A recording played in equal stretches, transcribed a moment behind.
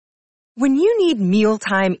When you need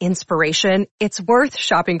mealtime inspiration, it's worth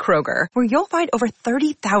shopping Kroger, where you'll find over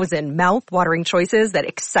 30,000 mouth-watering choices that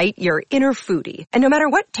excite your inner foodie. And no matter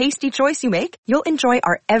what tasty choice you make, you'll enjoy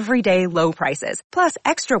our everyday low prices, plus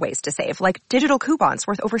extra ways to save, like digital coupons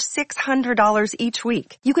worth over $600 each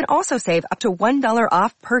week. You can also save up to $1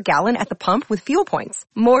 off per gallon at the pump with fuel points.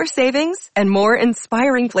 More savings and more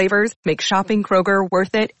inspiring flavors make shopping Kroger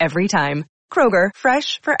worth it every time. Kroger,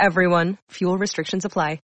 fresh for everyone. Fuel restrictions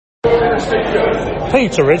apply.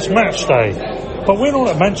 Peter, it's match day, but we're not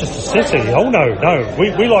at Manchester City. Oh no,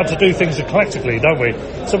 we like to do things eclectically, don't we?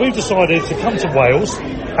 So we've decided to come to Wales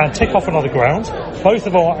and tick off another ground, both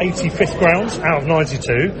of our 85th grounds out of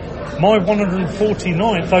 92, my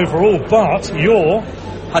 149th overall, but your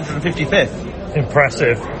 155th.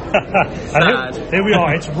 Impressive. And here we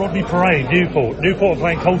are, it's Rodney Parade, Newport. Newport are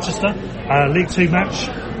playing Colchester, League 2 match.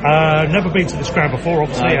 Never been to this ground before,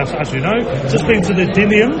 obviously, as you know. Just been to the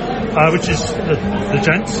Dynium, which is the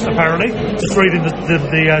gents, apparently. Just reading the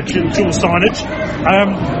dual signage.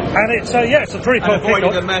 And it's a 3 o'clock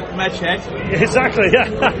kickoff. The merch head. Exactly, yeah.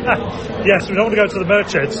 Yes, we don't want to go to the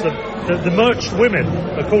merch heads. The merch women,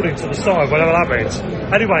 according to the style, whatever that means.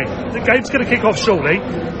 Anyway, the game's going to kick off shortly.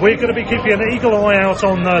 We're going to be keeping an eagle eye out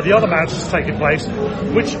on the other match that's taking place,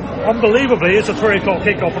 which, unbelievably, is a 3 o'clock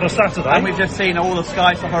kickoff on a Saturday. And we've just seen all the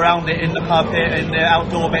Sky stuff around it in the pub here, in the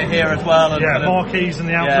outdoor bit here as well. And marquees and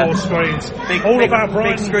the outdoor screens. Big about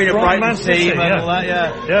Brighton. Big screen of Brighton's team and all that,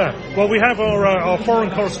 Yeah. Well, we have our foreign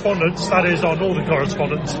correspondents, that is our northern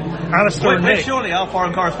correspondents, Alistair and Nick. Surely our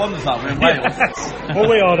foreign correspondents are in Wales. Well,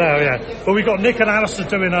 we are now, yeah. But we've got Nick and Alistair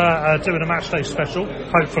doing a match day special,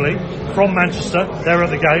 hopefully, from Manchester. They're at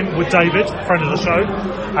the game with David, friend of the show.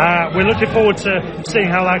 We're looking forward to seeing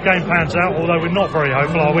how that game pans out, although we're not very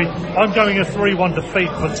hopeful, are we? I'm going a 3-1 defeat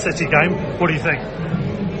for the City game. What do you think?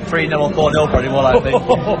 3-0 or 4-0 probably more likely.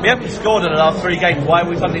 We haven't scored in the last 3 games. Why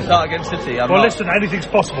would we suddenly start against City? Listen, anything's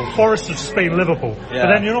possible. Forest have just beaten Liverpool. Yeah.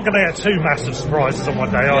 But then you're not going to get 2 massive surprises on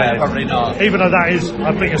one day, are you? Yeah, probably not. Even though that is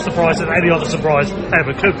a bigger surprise than any other surprise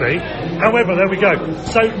ever could be. However, there we go.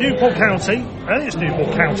 So, Newport County, I think it's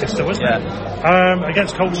Newport County still, isn't it?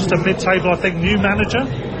 Against Colchester, mid-table, I think, new manager.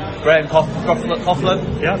 Graham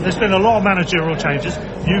Coughlan. Yeah, there's been a lot of managerial changes.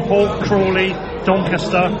 Newport, Crawley,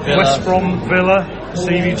 Doncaster, Villa. West Brom, Villa,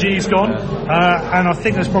 CVG's gone, and I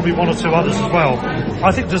think there's probably 1 or 2 others as well.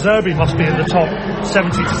 I think De Zerbi must be in the top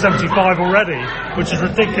 70 to 75 already, which is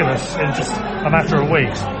ridiculous in just a matter of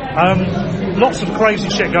weeks. Lots of crazy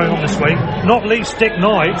shit going on this week, not least Dick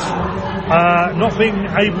Knight not being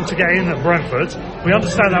able to get in at Brentford. We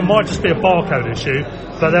understand that might just be a barcode issue,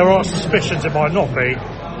 but there are suspicions it might not be.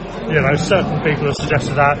 You know, certain people have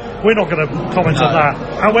suggested that. We're not going to comment on that.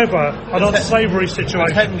 However, an unsavoury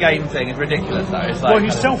situation. The 10-game thing is ridiculous, though. It's like, well,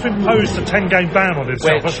 he self-imposed a 10-game ban on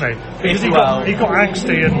himself, hasn't he? Because he got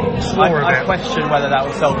angsty and swore a bit. I question whether that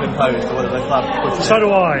was self-imposed or whether the club was. So do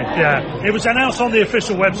I, yeah. It was announced on the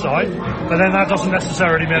official website, but then that doesn't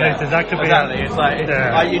necessarily mean anything. That could exactly. It's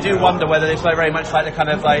like, you do wonder whether it's like very much like the kind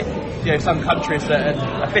of like, you know, some countries that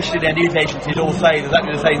officially their news agencies all say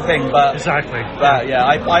exactly the same thing, but. Exactly. But yeah,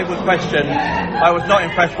 I would question. I was not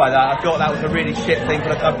impressed by that. I thought that was a really shit thing for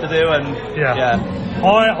the club to do, and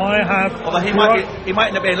I have. Although he might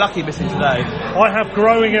end up being lucky missing today. I have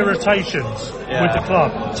growing irritations with the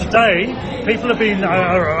club. Today, people have been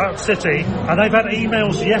at City, and they've had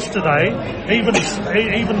emails yesterday, even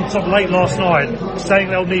sort of late last night, saying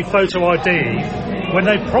they'll need photo ID when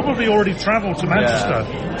they've probably already travelled to Manchester.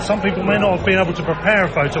 Some people may not have been able to prepare a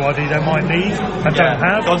photo ID they might need and don't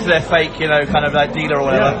have. Gone to their fake, kind of like dealer or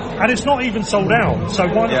whatever. And it's not even sold out, so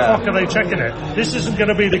why the fuck are they checking it? This isn't going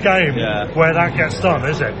to be the game where that gets done,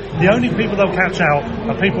 is it? The only people they'll catch out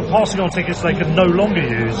are people passing on tickets they can no longer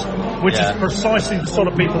use, which is precisely the sort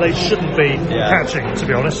of people they shouldn't be catching, to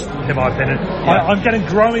be honest, in my opinion. I'm getting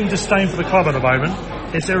growing disdain for the club at the moment.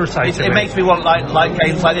 It's irritating. It makes me want like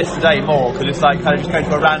games like this today more, because it's like kind of just going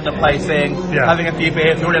to a random place thing, having a few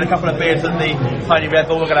beers. We already had a couple of beers at the Tiny Red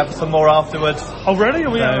Bull. We're going to have some more afterwards. Oh really?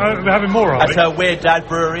 Are we having more? At a Weird Dad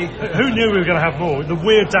Brewery. Who knew we were going to have more? The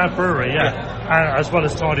Weird Dad Brewery, as well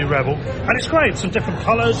as Tiny Rebel, and it's great. Some different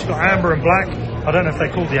colours. You've got amber and black. I don't know if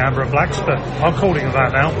they're called the amber and blacks, but I'm calling them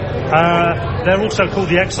that now. They're also called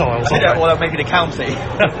the Exiles. Well, maybe the county.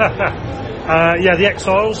 The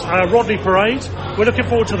Exiles, Rodney Parade. We're looking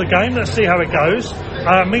forward to the game. Let's see how it goes.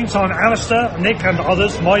 Meantime, Alistair, Nick and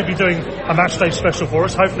others might be doing a match day special for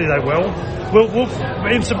us. Hopefully they will. We'll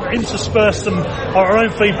intersperse our own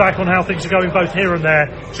feedback on how things are going both here and there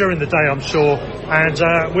during the day, I'm sure.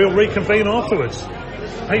 And we'll reconvene afterwards.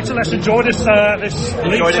 Peter, let's enjoy this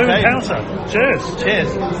League 2 encounter.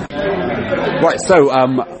 Cheers. Right, so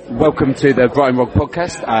welcome to the Brighton Rock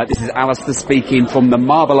podcast. This is Alistair speaking from the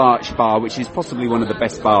Marble Arch Bar, which is possibly one of the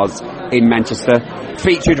best bars in Manchester.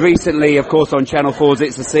 Featured recently, of course, on Channel 4's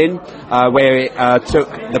It's a Sin, where it took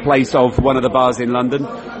the place of one of the bars in London.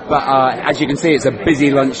 But as you can see, it's a busy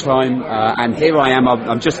lunchtime, and here I am.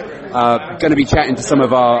 I'm just going to be chatting to some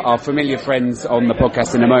of our familiar friends on the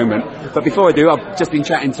podcast in a moment. But before I do, I've just been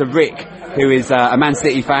chatting to Rick, who is a Man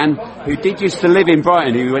City fan, who did used to live in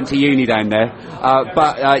Brighton, who went to uni down there.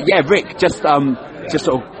 Yeah, Rick, just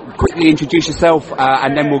sort of quickly introduce yourself,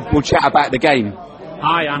 and then we'll chat about the game.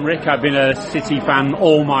 Hi, I'm Rick. I've been a City fan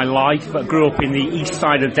all my life. I grew up in the east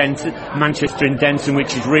side of Denton, Manchester and Denton,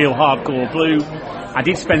 which is real hardcore blue. I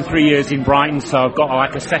did spend 3 years in Brighton, so I've got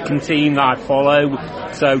like a second team that I follow.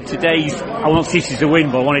 So I want City to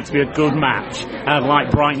win, but I want it to be a good match, and I'd like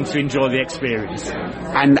Brighton to enjoy the experience.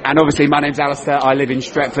 And obviously, my name's Alistair. I live in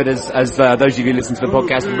Stretford, as those of you who listen to the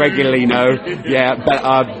podcast regularly know. Yeah,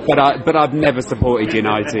 but I've never supported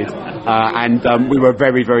United, and we were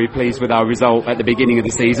very, very pleased with our result at the beginning of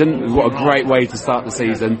the season. What a great way to start the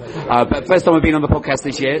season! But first time I've been on the podcast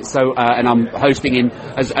this year, so and I'm hosting in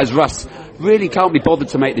as Russ. Really can't be bothered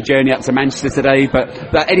to make the journey up to Manchester today,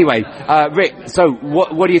 but anyway, Rick, so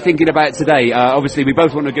what are you thinking about today? Obviously we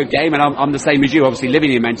both want a good game, and I'm the same as you, obviously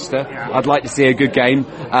living in Manchester. I'd like to see a good game,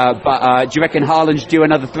 but do you reckon Haaland's due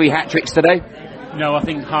another 3 hat-tricks today? No, I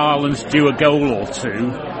think Haaland's due a goal or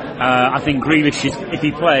two. I think Grealish, if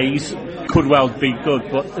he plays, could well be good,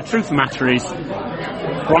 but the truth of the matter is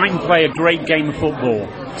Brighton play a great game of football,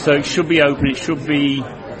 so it should be open, it should be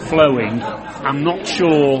flowing. I'm not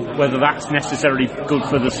sure whether that's necessarily good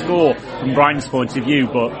for the score from Brighton's point of view,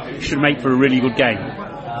 but it should make for a really good game.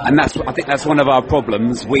 And I think that's one of our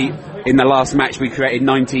problems. In the last match, we created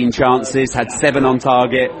 19 chances, had 7 on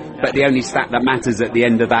target, but the only stat that matters at the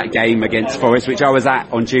end of that game against Forest, which I was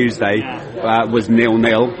at on Tuesday, was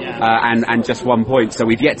 0-0, and just 1 point. So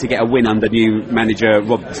we've yet to get a win under new manager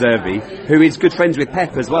Rob Zerbi, who is good friends with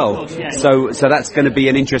Pep as well. So that's going to be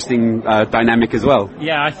an interesting dynamic as well.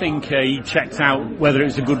 Yeah, I think he checked out whether it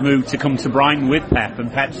was a good move to come to Brighton with Pep,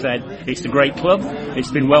 and Pep said it's a great club,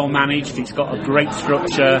 it's been well managed, it's got a great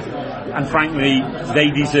structure, and frankly, they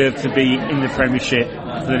deserve to be in the Premiership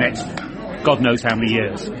for the next God knows how many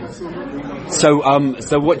years.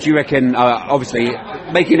 So what do you reckon? Obviously,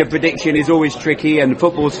 making a prediction is always tricky, and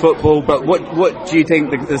football's football. But what do you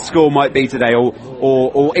think the score might be today,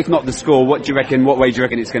 or if not the score, what do you reckon? What way do you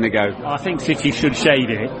reckon it's going to go? I think City should shade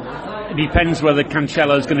it. It depends whether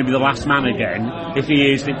Cancelo's going to be the last man again. If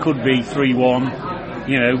he is, it could be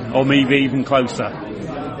 3-1, or maybe even closer.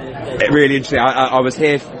 Really interesting. I was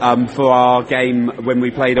here for our game when we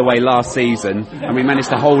played away last season, and we managed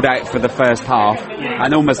to hold out for the first half,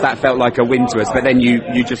 and almost that felt like a win to us, but then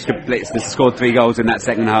you just scored 3 goals in that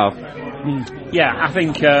second half. Yeah, I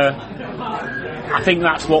think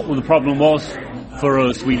that's what the problem was for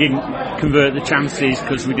us. We didn't convert the chances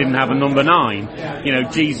because we didn't have a number 9.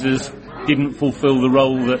 Jesus didn't fulfil the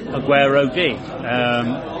role that Aguero did.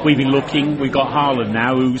 We've been looking, we've got Haaland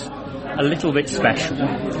now, who's a little bit special,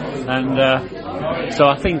 and so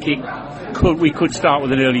I think we could start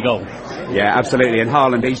with an early goal. Yeah, absolutely. And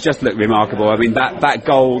Haaland, he's just looked remarkable. I mean, that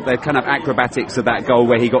goal, the kind of acrobatics of that goal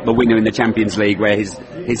where he got the winner in the Champions League, where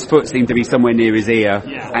his foot seemed to be somewhere near his ear,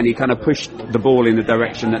 and he kind of pushed the ball in the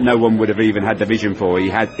direction that no one would have even had the vision for.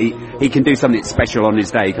 He can do something special on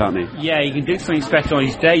his day, can't he? Yeah, he can do something special on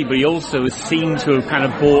his day, but he also has seemed to have kind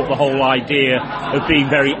of bought the whole idea of being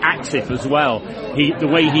very active as well. The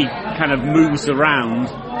way he kind of moves around,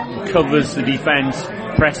 covers the defence,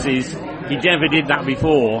 presses. He never did that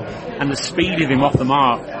before, and the speed of him off the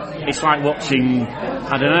mark, it's like watching,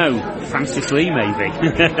 I don't know, Francis Lee maybe.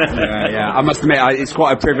 Yeah, I must admit, it's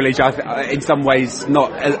quite a privilege. In some ways,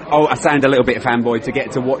 I sound a little bit fanboy to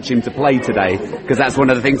get to watch him to play today, because that's one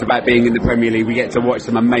of the things about being in the Premier League. We get to watch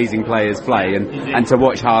some amazing players play, and to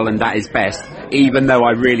watch Haaland at his best, even though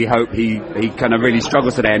I really hope he kind of really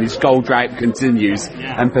struggles today and his goal drought continues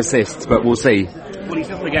and persists, but we'll see. Well,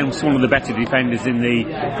 he's up against one of the better defenders in the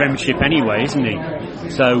Premiership anyway, isn't he?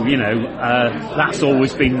 So, that's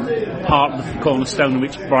always been part of the cornerstone on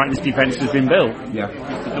which Brighton's defence has been built.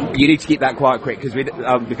 Yeah. You need to keep that quite quick, because we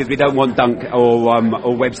don't want Dunk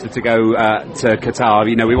or Webster to go to Qatar.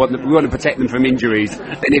 We want to protect them from injuries.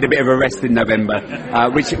 They need a bit of a rest in November,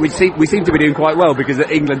 which we seem to be doing quite well, because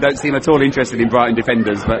England don't seem at all interested in Brighton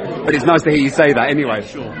defenders. But it's nice to hear you say that anyway.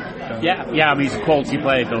 Sure. Yeah, I mean, he's a quality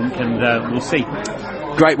player, Dunk, and we'll see.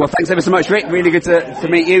 Great. Well, thanks ever so much, Rick. Really good to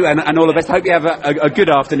meet you, and all the best. I hope you have a good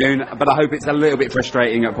afternoon, but I hope it's a little bit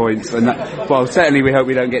frustrating at points. And well, certainly we hope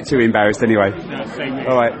we don't get too embarrassed anyway.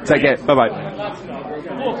 All right. Take care. Bye-bye.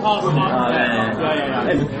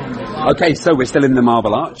 Okay, so we're still in the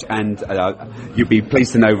Marble Arch, and you'll be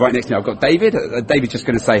pleased to know right next to me I've got David. David's just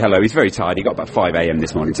going to say hello. He's very tired. He got up at 5 a.m.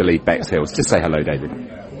 this morning to leave Bexhills. Just say hello, David.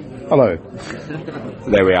 Hello.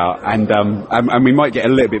 There we are, and we might get a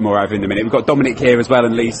little bit more out of him in a minute. We've got Dominic here as well,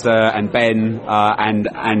 and Lisa, and Ben, and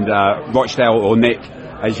Rochdale, or Nick,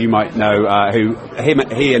 as you might know,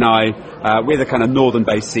 he and I, we're the kind of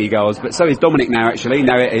northern-based seagulls, but so is Dominic now, actually.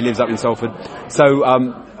 Now he lives up in Salford. So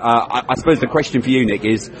I suppose the question for you, Nick,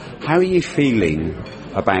 is how are you feeling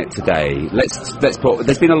about today? Let's put.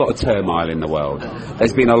 There's been a lot of turmoil in the world.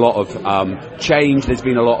 There's been a lot of change. There's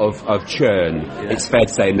been a lot of churn. It's fair to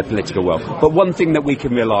say in the political world. But one thing that we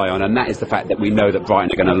can rely on, and that is the fact that we know that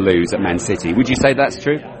Brighton are going to lose at Man City. Would you say that's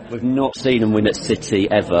true? We've not seen them win at City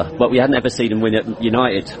ever, but we hadn't ever seen them win at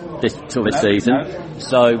United this season. No.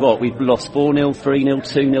 So what? We've lost 4-0, 3-0,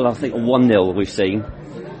 2-0. I think 1-0 we've seen.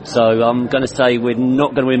 So I'm going to say we're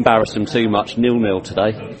not going to embarrass them too much. 0-0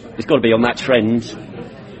 today. It's got to be on that trend.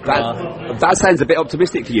 That sounds a bit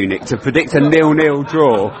optimistic for you, Nick, to predict a 0-0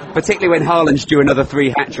 draw, particularly when Haaland's due another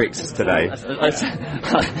 3 hat-tricks today. I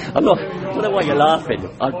don't know why you're laughing.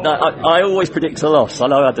 I always predict a loss. I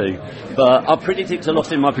know I do. But I predicted a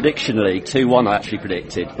loss in my prediction league. 2-1 I actually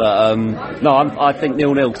predicted. But no, I think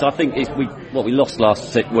 0-0, because I think we lost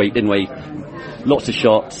last week, didn't we? Lots of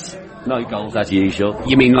shots. No goals as usual.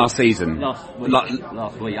 You mean last season? Last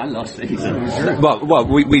week and last season. Well,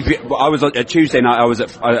 I was on Tuesday night. I was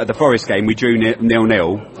at the Forest game. We drew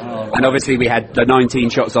 0-0, and obviously we had the 19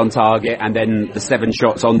 shots on target, and then the 7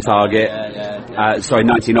 shots on target.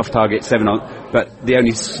 19 off target, 7 on. But the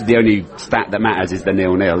only stat that matters is the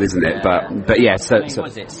 0-0, isn't it? But yeah. So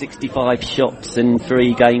was it 65 shots in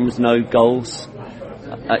 3 games, no goals?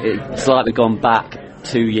 It's like we've gone back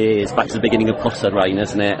 2 years, back to the beginning of Potter reign,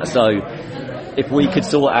 isn't it? So if we could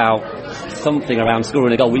sort out something around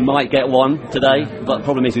scoring a goal, we might get 1 today, but the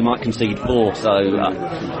problem is we might concede 4. So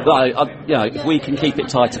if we can keep it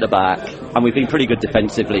tight at the back, and we've been pretty good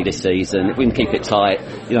defensively this season, if we can keep it tight,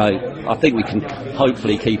 I think we can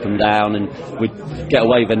hopefully keep them down and we'd get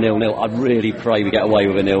away with a 0-0. I really pray we get away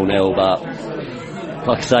with a 0-0, but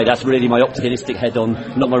like I say, that's really my optimistic head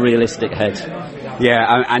on, not my realistic head.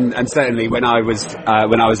 Yeah, and certainly when I was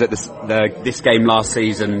at this game last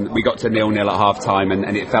season, we got to 0-0 at half time,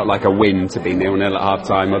 and it felt like a win to be 0-0 at half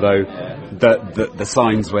time. Although the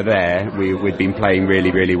signs were there, we'd been playing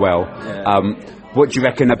really, really well. Yeah. What do you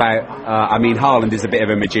reckon about? Haaland is a bit of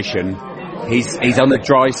a magician. He's on a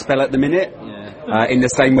dry spell at the minute. In the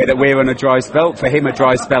same way that we're on a dry spell. For him, a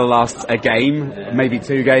dry spell lasts a game, maybe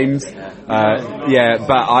 2 games. But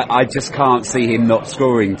I just can't see him not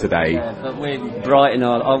scoring today. But we're Brighton,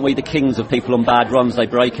 aren't we the kings of people on bad runs? They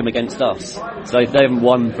break them against us. So if they haven't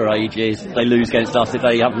won for ages, they lose against us. If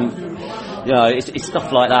they haven't, it's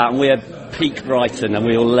stuff like that. And we're peak Brighton, and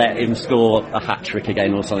we'll let him score a hat-trick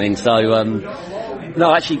again or something. So,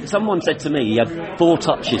 no, actually, someone said to me he had 4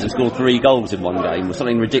 touches and scored 3 goals in one game, or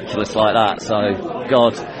something ridiculous like that. So,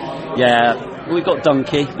 God, yeah, we've got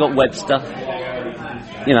Donkey, we've got Webster.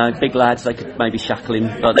 Big lads, they could maybe shackle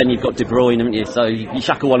him, but then you've got De Bruyne, haven't you? So you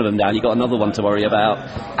shackle one of them down, you've got another one to worry about.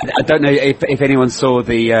 I don't know if anyone saw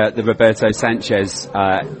the Roberto Sanchez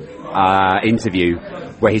interview,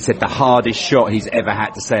 where he said the hardest shot he's ever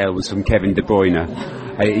had to sail was from Kevin De Bruyne.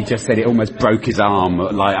 He just said it almost broke his arm.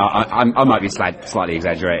 Like I might be slightly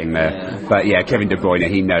exaggerating there, but yeah, Kevin De Bruyne,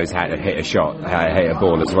 he knows how to hit a shot, how to hit a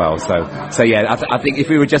ball as well. So yeah, I think if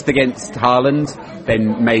we were just against Haaland,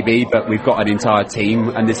 then maybe, but we've got an entire team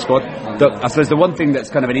and this squad. I suppose the one thing that's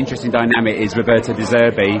kind of an interesting dynamic is Roberto De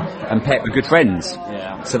Zerbi and Pep are good friends.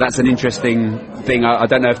 Yeah. So that's an interesting thing. I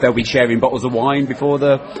don't know if they'll be sharing bottles of wine before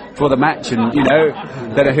the match, and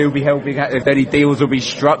don't know who'll be helping, if any deals will be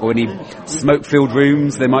struck or any smoke-filled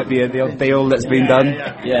rooms. There might be the odd deal that's been done.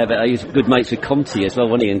 Yeah, but he's good mates with Conte as well,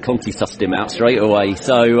 wasn't he? And Conte sussed him out straight away.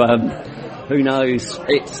 So who knows?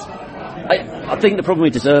 I think the problem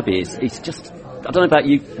with De Zerbi is it's just. I don't know about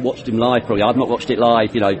you, watched him live probably. I've not watched it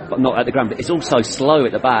live, not at the ground, but it's also slow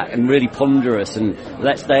at the back and really ponderous, and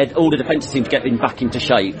all the defences seem to get him back into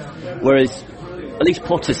shape. Whereas at least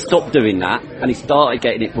Potter stopped doing that, and he started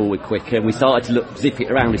getting it forward quicker, and we started to zip it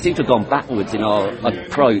around. We seem to have gone backwards in our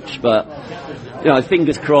approach, but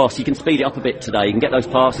fingers crossed, he can speed it up a bit today. He can get those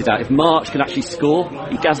passes out. If March can actually score,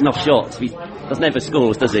 he has enough shots. He never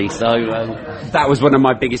scores, does he? So that was one of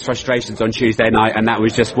my biggest frustrations on Tuesday night, and that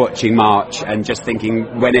was just watching March and just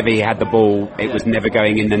thinking whenever he had the ball, it was never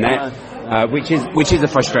going in the net. which is a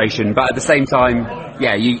frustration. But at the same time,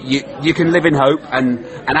 yeah, you can live in hope, and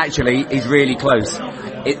actually he's really close.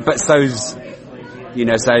 But so's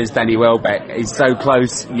Danny Welbeck. He's so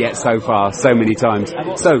close yet so far, so many times.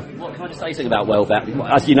 So, can I just say something about Welbeck?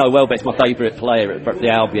 As you know, Welbeck's my favourite player at the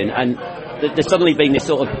Albion, and there's suddenly been this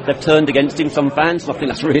sort of, they've turned against him, some fans, and I think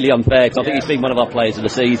that's really unfair, because I think he's been one of our players of the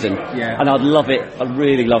season. Yeah. And I'd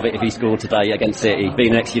really love it if he scored today against City,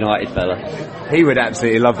 being an ex-United fella. He would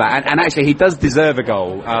absolutely love that, and actually he does deserve a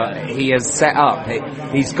goal. He has set up,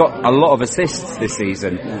 he's got a lot of assists this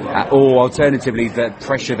season, or alternatively the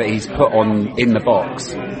pressure that he's put on in the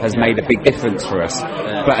box has made a big difference for us.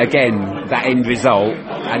 Yeah. But again, that end result,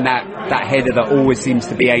 and that header that always seems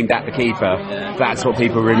to be aimed at the keeper, that's what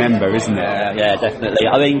people remember, isn't it? Yeah, definitely.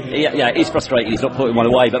 I mean, it's frustrating he's not putting one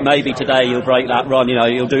away, but maybe today he'll break that run,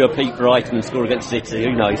 he'll do a Pete Brighton and score against City,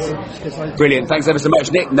 who knows. Brilliant, thanks ever so much,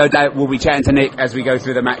 Nick. No doubt we'll be chatting to Nick as we go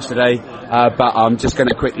through the match today, but I'm just going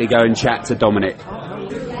to quickly go and chat to Dominic.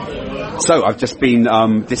 So I've just been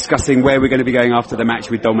discussing where we're going to be going after the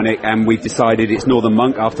match with Dominic, and we've decided it's Northern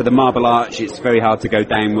Monk. After the Marble Arch, it's very hard to go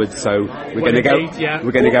downwards, so we're going to go. Yeah.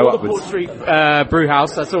 We're going to go upwards. Port Street Brew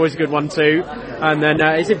House, that's always a good one too. And then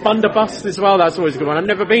is it Bunderbus as well? That's always a good one. I've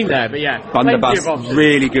never been there, but yeah. Bunderbus,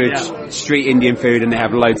 really good street Indian food, and they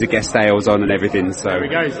have loads of guest ales on and everything. So there we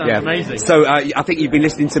go. Sounds amazing. So I think you've been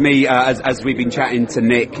listening to me as we've been chatting to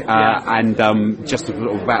Nick, and just a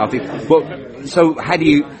little about. So how do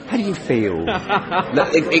you feel?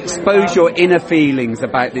 Expose your inner feelings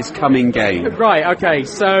about this coming game. Right, okay,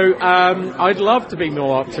 so I'd love to be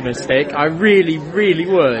more optimistic. I really, really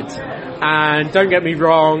would. And don't get me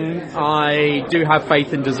wrong, I do have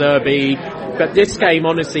faith in De Zerbi, but this game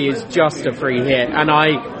honestly is just a free hit. And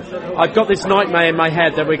I've got this nightmare in my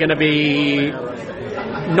head that we're going to be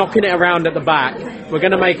knocking it around at the back. We're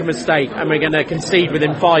going to make a mistake and we're going to concede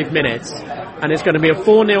within 5 minutes. And it's going to be a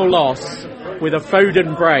 4-0 loss with a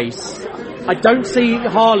Foden brace. I don't see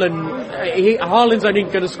Haaland. Haaland's only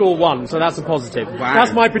going to score one, so that's a positive. Wow.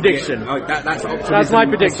 That's my prediction. Yeah. That's my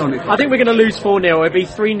prediction. I think we're going to lose 4-0. It'll be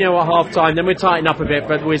 3-0 at half-time, then we'll tighten up a bit,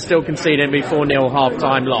 but we're still conceding. It'll be 4-0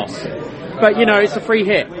 half-time loss. But, it's a free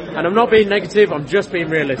hit. And I'm not being negative, I'm just being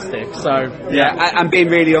realistic. So yeah, I'm being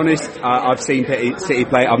really honest. I've seen City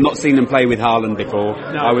play. I've not seen them play with Haaland before.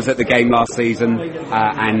 No. I was at the game last season,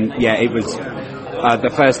 and it was...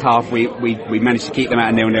 the first half we managed to keep them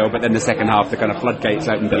at 0-0, but then the second half the kind of floodgates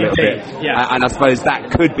opened a little bit. Yeah. And I suppose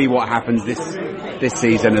that could be what happens this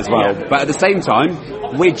season as well. Yeah. But at the same time,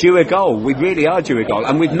 we're due a goal. We really are due a goal,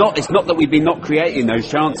 and it's not that we've been not creating those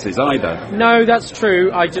chances either. No, that's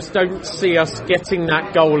true. I just don't see us getting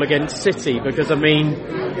that goal against City, because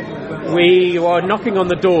we were knocking on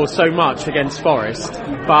the door so much against Forest,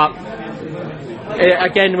 but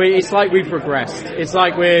again, it's like we've regressed. It's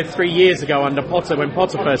like we're 3 years ago under Potter, when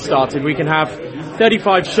Potter first started. We can have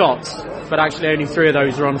 35 shots, but actually only 3 of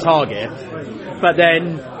those are on target. But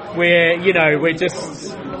then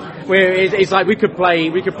it's like we could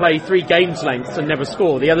play 3 games lengths and never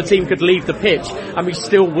score. The other team could leave the pitch and we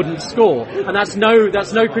still wouldn't score. And that's no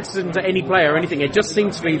criticism to any player or anything. It just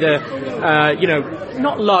seems to be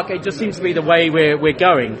not luck. It just seems to be the way we're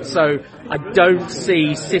going. So I don't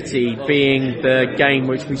see City being the game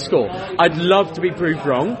which we score. I'd love to be proved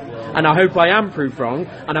wrong, and I hope I am proved wrong,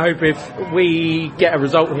 and I hope if we get a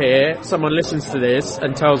result here, someone listens to this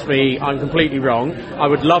and tells me I'm completely wrong. I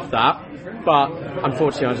would love that, but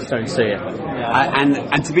unfortunately I just don't see it.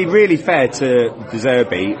 And to be really fair to De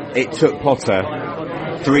Zerbi, it took Potter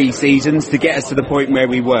 3 seasons to get us to the point where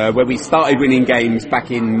we started winning games back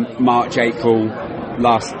in March, April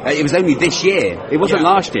it was only this year. It wasn't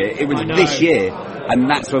last year, it was this year, and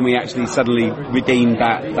that's when we actually suddenly redeemed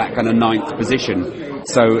that kind of 9th position.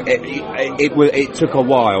 So it took a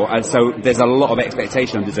while, and so there's a lot of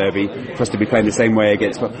expectation on De Zerbi for us to be playing the same way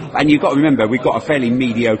against. And you've got to remember, we've got a fairly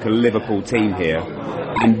mediocre Liverpool team here,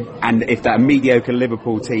 and if that mediocre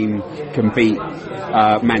Liverpool team can beat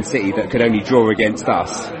Man City that could only draw against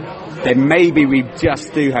us, then maybe we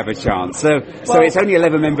just do have a chance. So it's only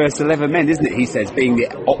 11 men versus 11 men, isn't it? He says, being the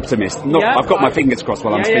optimist. I've got my fingers crossed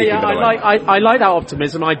while I'm speaking. I like that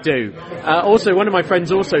optimism. I do. Also, one of my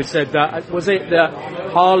friends also said that was it that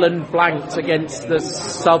Haaland blanked against the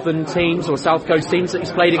southern teams or South Coast teams that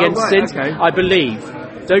he's played against since? Okay. I believe.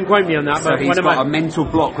 Don't quote me on that. So but he's got a mental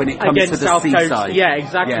block when it comes to the South seaside. Coast. Yeah,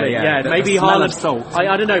 exactly. Yeah. Maybe Haaland.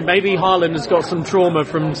 I don't know. Maybe Haaland has got some trauma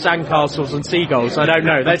from sandcastles and seagulls. I don't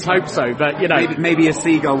know. Let's hope so. But maybe a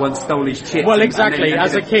seagull once stole his chips. Well, exactly.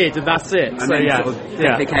 As a kid, and that's it. And then sort of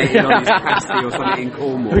defecated on his pasty or something in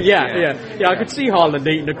Cornwall. Yeah. I could see Haaland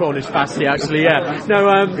eating a Cornish pasty. Actually, yeah.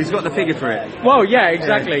 No. He's got the figure for it. Well, yeah,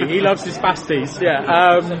 exactly. He loves his pasties.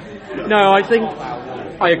 Yeah. No, I think.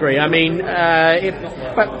 I agree. I mean,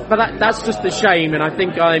 that's just a shame, and I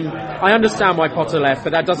think I understand why Potter left,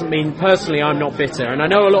 but that doesn't mean personally I'm not bitter. And I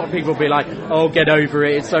know a lot of people will be like, "Oh, get over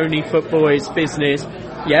it. It's only football. It's business."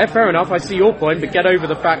 Yeah, fair enough. I see your point, but get over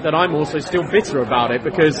the fact that I'm also still bitter about it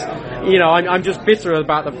because, I'm just bitter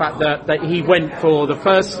about the fact that he went for the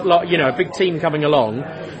first lot, a big team coming along,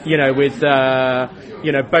 with,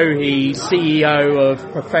 Bohi, CEO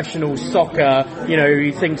of professional soccer,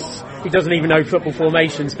 who thinks he doesn't even know football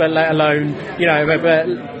formations, but let alone,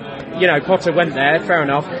 Potter went there, fair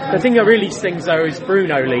enough. The thing that really stings though is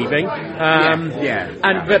Bruno leaving.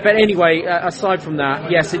 But anyway, aside from that,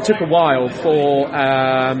 yes, it took a while for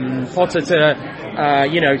Potter to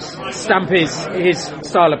stamp his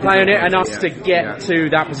style of play on it and us to get to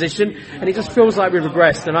that position, and it just feels like we've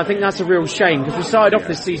regressed, and I think that's a real shame because we started off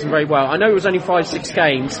this season very well. I know it was only 5-6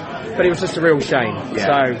 games, but it was just a real shame.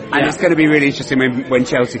 And it's going to be really interesting when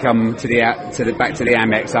Chelsea come to the back to the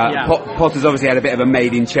Amex. Potter's obviously had a bit of a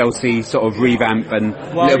made in Chelsea sort of revamp and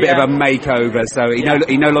a little bit of a makeover, so he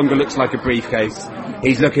no longer looks like a briefcase.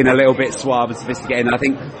 He's looking a little bit suave and sophisticated, and I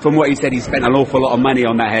think from what he said, he spent an awful lot of money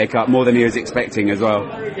on that haircut, more than he was expecting as well.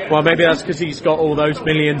 Well, maybe that's because he's got all those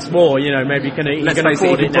millions more, maybe he can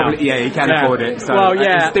afford it now. He can afford it, so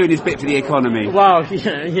he's doing his bit for the economy. Well,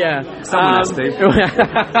 yeah. Someone has to.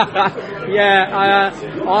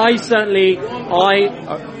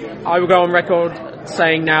 I will go on record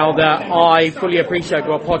saying now that I fully appreciate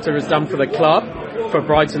what Potter has done for the club, for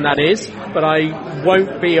Brighton that is, but I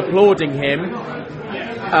won't be applauding him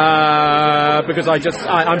because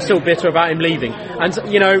I'm still bitter about him leaving. And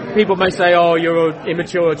people may say, "Oh, you're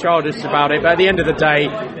immature or childish about it," but at the end of the day,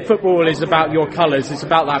 football is about your colours. It's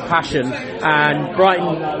about that passion. And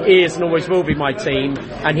Brighton is and always will be my team.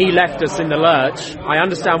 And he left us in the lurch. I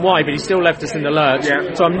understand why, but he still left us in the lurch.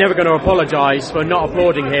 Yeah. So I'm never going to apologise for not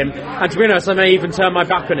applauding him. And to be honest, I may even turn my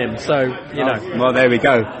back on him. So Well, there we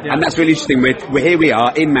go. Yeah. And that's really interesting. Here we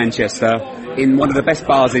are in Manchester, in one of the best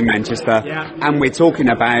bars in Manchester, and we're talking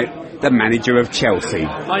about the manager of Chelsea.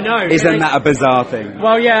 I know. Isn't that a bizarre thing?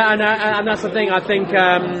 Well, yeah, and that's the thing. I think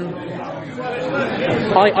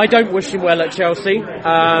I don't wish him well at Chelsea.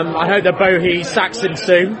 I hope that Bohi sacks him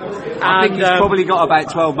soon. I think he's probably got about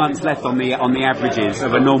 12 months left on the averages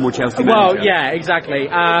of a normal Chelsea manager. Well, yeah, exactly.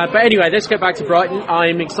 But anyway, let's get back to Brighton.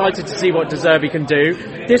 I'm excited to see what De Zerbi can do.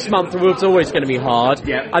 This month, the was always going to be hard.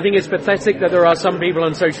 Yeah. I think it's pathetic that there are some people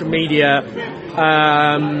on social media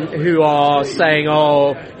who are saying,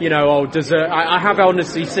 De Zerbi. I have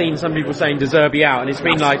honestly seen some people saying De Zerbi out, and it's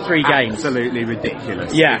been like 3 games. Absolutely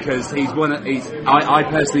ridiculous. Yeah. Because I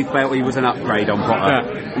personally felt he was an upgrade on Potter.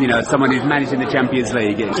 Yeah. Someone who's managing the Champions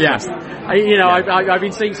League. I've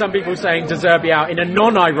been seeing some people saying De Zerbi out in a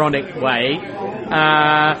non-ironic way,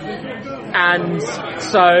 and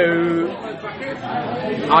so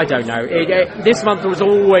I don't know. This month was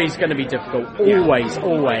always going to be difficult. Always.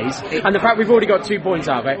 And the fact we've already got 2 points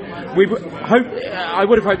out of it, I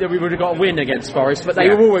would have hoped that we would have got a win against Forest, but they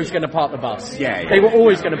were always going to park the bus. They were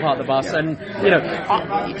always going to park the bus. Yeah. And,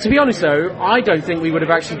 to be honest though, I don't think we would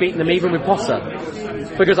have actually beaten them even with Potter.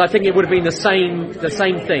 Because I think it would have been the same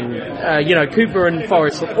thing. Cooper and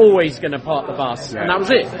Forest were always going to park the bus, and that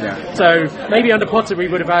was it. Yeah. So maybe under Potter we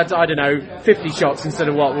would have had, 50 shots instead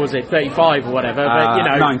of 35 or whatever.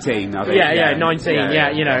 But 19. I think. 19.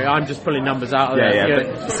 Yeah. I'm just pulling numbers out of there.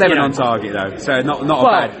 But 7 on target though, so not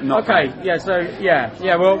bad. Not bad. Yeah. So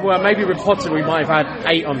Well, maybe with Potter we might have had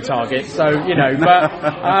 8 on target. So but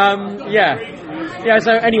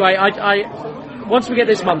So anyway, once we get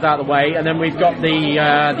this month out of the way, and then we've got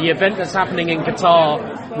the event that's happening in Qatar,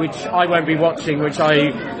 which I won't be watching, which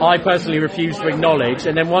I personally refuse to acknowledge,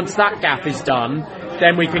 and then once that gap is done,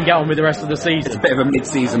 then we can get on with the rest of the season. It's a bit of a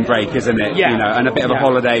mid-season break, isn't it? Yeah. And a bit of a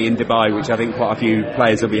holiday in Dubai, which I think quite a few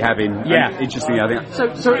players will be having. Yeah. And interestingly, I think.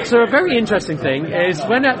 So a very interesting thing is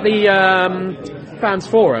when at the Fans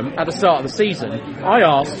Forum at the start of the season, I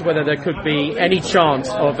asked whether there could be any chance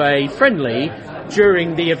of a friendly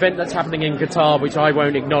during the event that's happening in Qatar, which I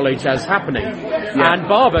won't acknowledge as happening. Yeah. And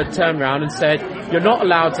Barber turned around and said, you're not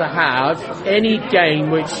allowed to have any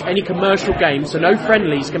commercial game, so no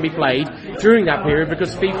friendlies can be played during that period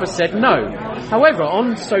because FIFA said no. However,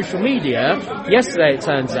 on social media, yesterday it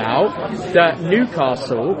turns out that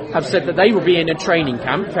Newcastle have said that they will be in a training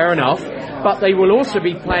camp, fair enough, but they will also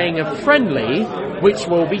be playing a friendly which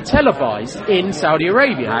will be televised in Saudi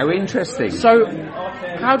Arabia. How interesting. So,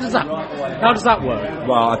 how does that work?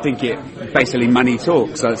 Well, I think it basically money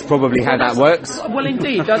talks, so that's probably how that works. Well,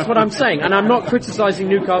 indeed, that's what I'm saying. And I'm not criticising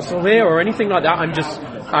Newcastle here or anything like that.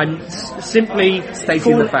 I'm simply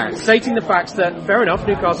stating the facts that, fair enough,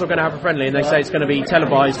 Newcastle are going to have a friendly and they say it's going to be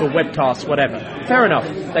televised or webcast, whatever. Fair enough.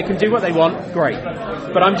 They can do what they want, great.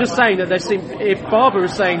 But I'm just saying that if Barber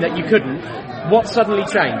is saying that you couldn't, what suddenly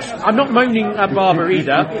changed? I'm not moaning at Barber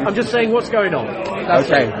either. I'm just saying what's going on.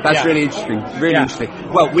 That's really interesting. Really interesting.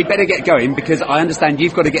 Well, we better get going because I understand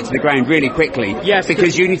you've got to get to the ground really quickly. Yes.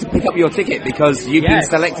 Because you need to pick up your ticket because you've been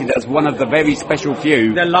selected as one of the very special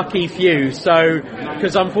few. The lucky few. So,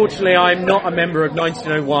 because unfortunately I'm not a member of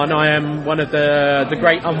 1901. I am one of the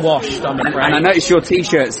great unwashed, I'm afraid. And I noticed your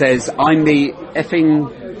T-shirt says, I'm the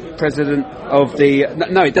effing president of the...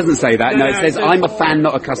 No, it doesn't say that. No, it says, I'm a fan,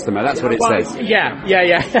 not a customer. That's what it says. Yeah.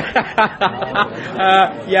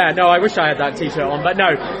 No, I wish I had that T-shirt on. But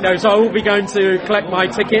no, so I will be going to collect my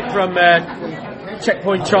ticket from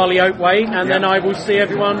Checkpoint Charlie Oakway, and then I will see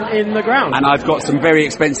everyone in the ground. And I've got some very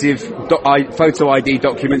expensive photo ID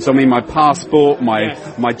documents on me, my passport, my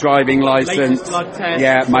driving licence,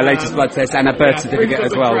 my latest blood test, and a birth certificate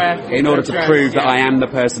as well, in order to prove that I am the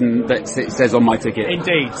person that it says on my ticket.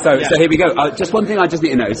 Indeed. So here we go. Just one thing I just need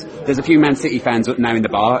to know is there's a few Man City fans now in the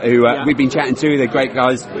bar who we've been chatting to. They're great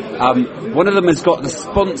guys. One of them has got the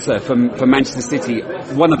sponsor from Manchester City,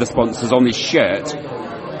 one of the sponsors on his shirt.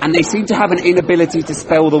 And they seem to have an inability to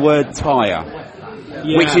spell the word tyre,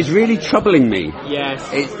 which is really troubling me. Yes.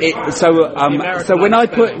 So when I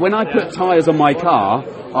put tyres on my car,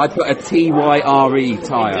 I put a TYRE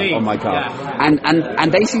tyre on my car,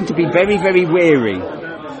 and they seem to be very, very wary.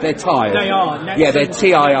 They're tyres. They are. Nexon, they're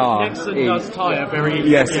TIR. Nexon does tyre very easily.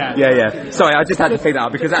 Yes. Yeah. Sorry, I just had to figure that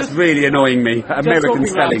out because that's really annoying me. American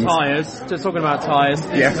spellings. Just talking about tyres.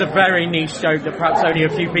 This is a very niche joke that perhaps only a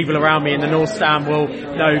few people around me in the North Stand will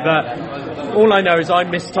know, but all I know is I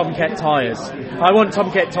miss Tomcat tyres. I want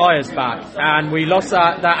Tomcat tyres back, and we lost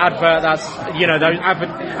that advert. That's those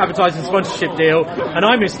advertising sponsorship deal, and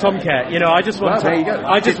I miss Tomcat. I just want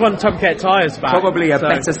want Tomcat tyres back. Probably a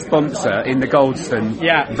better sponsor in the Goldston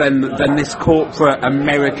than this corporate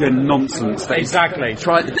American nonsense. Exactly.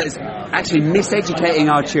 That's actually miseducating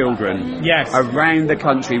our children around the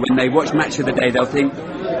country. When they watch Match of the Day, they'll think,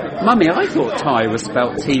 Mummy, I thought tyre was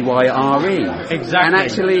spelt TYRE. Exactly. And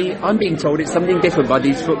actually, I'm being told it's something different by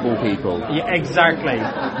these football people. Yeah, exactly.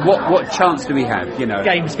 What chance do we have,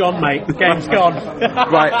 Game's gone, mate. Game's gone.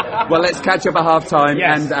 Right. Well, let's catch up at half-time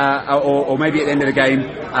and or maybe at the end of the game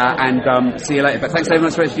and see you later. But thanks very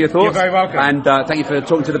much for your thoughts. You're very welcome. And thank you for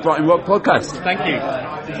talking to the Brighton Rock podcast. Thank you.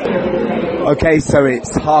 Okay, so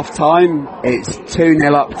it's half-time. It's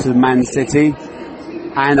 2-0 up to Man City.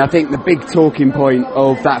 And I think the big talking point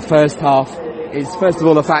of that first half is, first of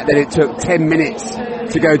all, the fact that it took 10 minutes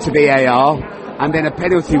to go to VAR, and then a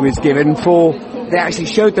penalty was given they actually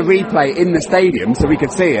showed the replay in the stadium so we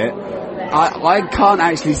could see it. I can't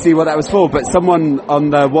actually see what that was for, but someone on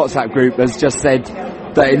the WhatsApp group has just said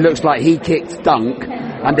that it looks like he kicked Dunk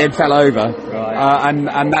and then fell over.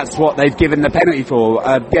 And that's what they've given the penalty for.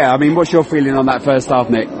 What's your feeling on that first half,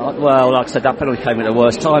 Nick? Well, like I said, that penalty came at the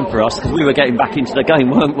worst time for us because we were getting back into the game,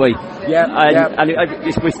 weren't we?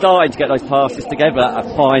 And we're starting to get those passes together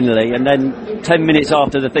finally, and then 10 minutes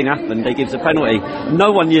after the thing happened, he gives a penalty.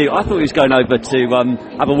 No one knew. I thought he was going over to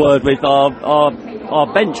have a word with our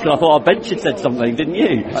bench, because I thought our bench had said something, didn't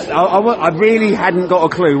you? I really hadn't got a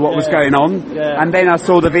clue what was going on, and then I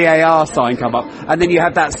saw the VAR sign come up, and then you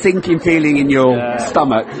have that sinking feeling in your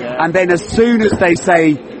stomach, and then as soon as they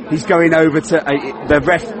say he's going over to the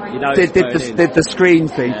ref did the screen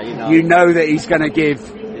thing, you know that he's going to give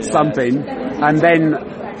something, and then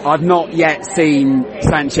I've not yet seen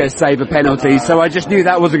Sanchez save a penalty, so I just knew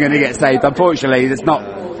that wasn't going to get saved. Unfortunately, that's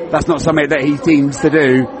not something that he seems to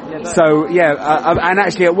do. So, and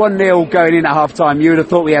actually at 1-0 going in at half-time, you would have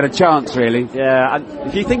thought we had a chance, really. Yeah, and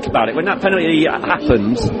if you think about it, when that penalty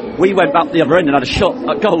happened, we went up the other end and had a shot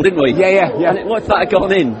at goal, didn't we? Yeah. And what if that had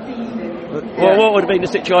gone in? Well, what would have been the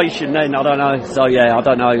situation then? I don't know. So, I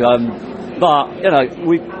don't know. But, you know,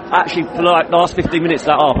 we actually, for like last 15 minutes of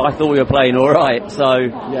that half, I thought we were playing all right. So,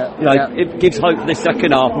 it gives hope for the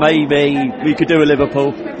second half. Maybe we could do a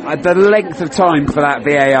Liverpool. The length of time for that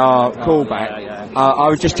VAR callback, I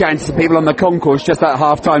was just chatting to some people on the concourse just at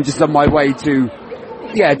half-time, just on my way to,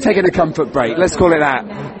 taking a comfort break, let's call it that.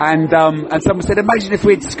 And someone said, imagine if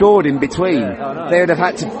we'd scored in between. They would have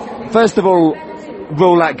had to, first of all,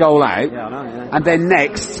 rule that goal out, and then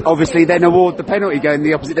next, obviously, then award the penalty going in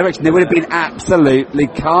the opposite direction. There would have been absolutely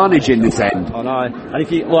carnage in this end. I know. And if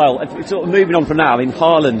you're sort of moving on from now, I mean,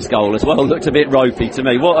 Haaland's goal as well looked a bit ropey to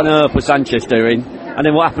me. What on earth was Sanchez doing? And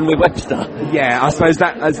then what happened with Webster? Yeah, I suppose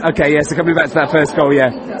that, so coming back to that first goal,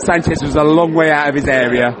 Sanchez was a long way out of his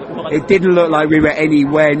area. It didn't look like we were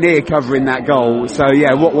anywhere near covering that goal. So,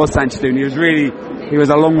 what was Sanchez doing? He was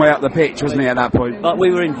a long way up the pitch, wasn't he, at that point? But we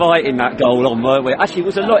were inviting that goal on, weren't we? Actually,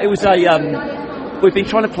 we've been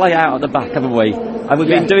trying to play out at the back, haven't we? And we've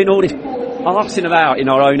been doing all this arsing about in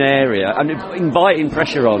our own area and inviting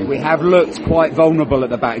pressure on. We have looked quite vulnerable at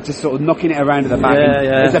the back, just sort of knocking it around at the back.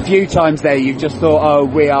 There's a few times there you've just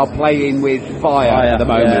thought, we are playing with fire at the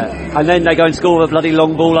moment. Yeah. And then they go and score a bloody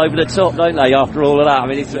long ball over the top, don't they, after all of that? I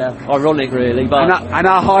mean, it's ironic, really. But and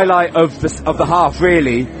our highlight of the half,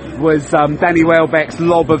 really, was Danny Welbeck's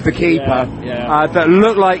lob of the keeper that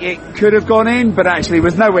looked like it could have gone in, but actually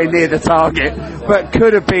was nowhere near the target, but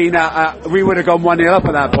could have been we would have gone 1-0 up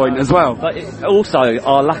at that point as well. But also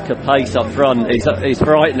our lack of pace up front is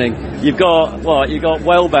frightening. You've got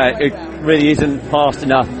Welbeck, who really isn't fast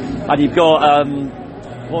enough, and you've got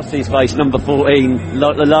what's his face, number 14,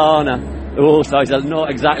 Lallana, who also is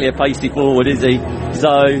not exactly a pacey forward, is he?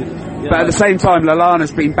 So. But at the same time,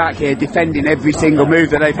 Lallana's been back here defending every single move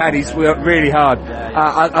that they've had. He's worked really hard.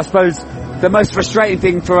 I suppose the most frustrating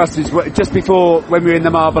thing for us is just before, when we were in the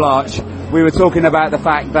Marble Arch, we were talking about the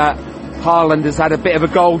fact that Haaland has had a bit of a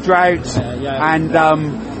goal drought,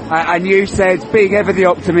 and you said, being ever the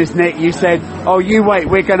optimist, Nick, you said, you wait,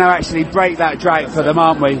 we're going to actually break that drought for them,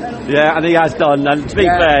 aren't we? Yeah, and he has done, and to be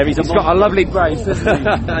fair, he's got a lovely brace,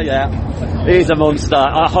 hasn't he? He's a monster.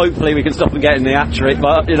 Hopefully we can stop him getting the hat-trick,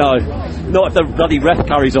 but, not if the bloody ref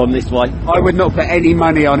carries on this way. I would not put any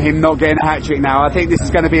money on him not getting a hat-trick now. I think this is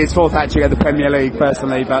going to be his 4th hat-trick at the Premier League,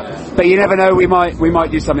 personally, but you never know, we might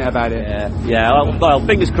do something about it. Well,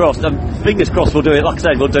 fingers crossed. Fingers crossed we'll do it. Like I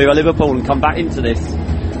said, we'll do a Liverpool and come back into this.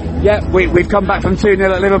 Yeah, we've come back from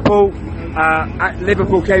 2-0 at Liverpool.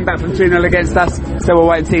 Liverpool came back from 2-0 against us, so we'll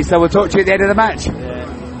wait and see. So we'll talk to you at the end of the match.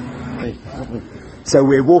 So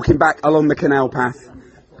we're walking back along the canal path.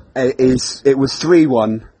 It was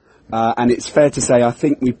 3-1, and it's fair to say I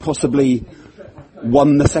think we possibly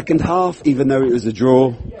won the second half, even though it was a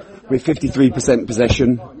draw, with 53%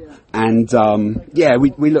 possession. And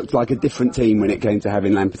we looked like a different team when it came to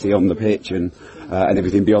having Lamptey on the pitch and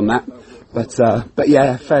everything beyond that. But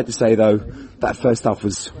fair to say though that first half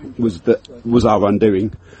was our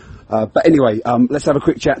undoing. But anyway, let's have a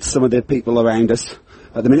quick chat to some of the people around us.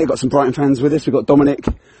 At the minute, we've got some Brighton fans with us. We've got Dominic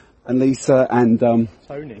and Lisa and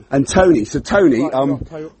Tony. And Tony. So Tony,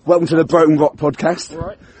 welcome to the Broken Rock podcast. All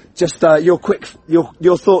right. Just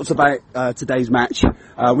your thoughts about today's match.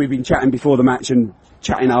 We've been chatting before the match and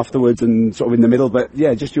chatting afterwards and sort of in the middle, but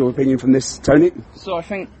just your opinion from this, Tony. So I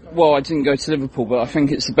think, I didn't go to Liverpool, but I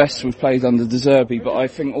think it's the best we've played under De Zerbi, but I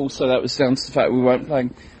think also that was down to the fact we weren't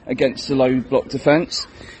playing against a low block defence.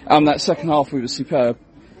 That second half we were superb.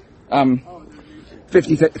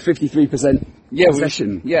 53%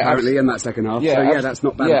 possession, apparently, in that second half. So that's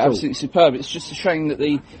not bad at all. Yeah, absolutely superb. It's just a shame that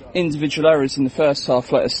the individual errors in the first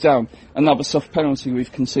half let us down. Another soft penalty we've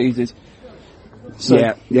conceded.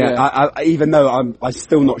 So, even though I'm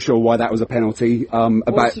still not sure why that was a penalty.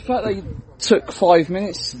 It's the fact they took 5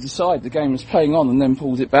 minutes to decide the game was playing on and then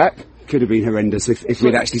pulled it back. Could have been horrendous if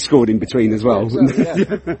we'd actually scored in between as well.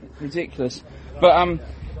 Ridiculous. But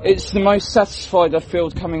it's the most satisfied I've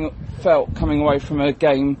felt coming away from a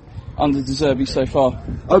game under De Zerbi so far.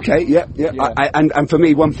 Okay, and for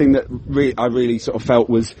me, one thing that I really sort of felt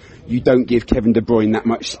was you don't give Kevin De Bruyne that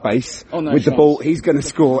much space with the ball. He's going to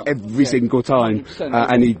score every single time,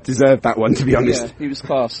 and he deserved that one, to be honest. Yeah, he was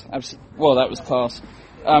class. Well, that was class.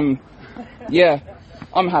 I'm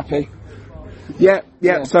happy. Yeah.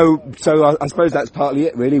 So I suppose that's partly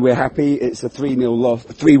it, really. We're happy. It's a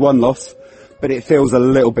 3-1 loss, but it feels a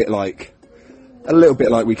little bit like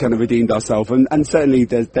we kind of redeemed ourselves, and certainly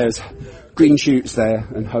there's green shoots there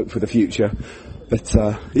and hope for the future. But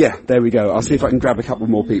there we go. I'll see if I can grab a couple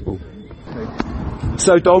more people.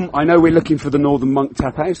 So Dom, I know we're looking for the Northern Monk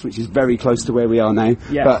Tap House, which is very close to where we are now.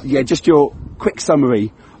 Yes. But just your quick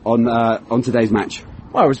summary on today's match.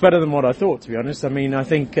 Well, it was better than what I thought, to be honest. I mean, I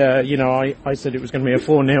think, I said it was going to be a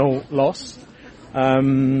 4-0 loss.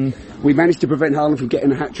 We managed to prevent Haaland from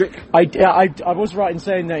getting a hat-trick. I was right in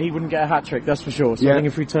saying that he wouldn't get a hat-trick, that's for sure. So I think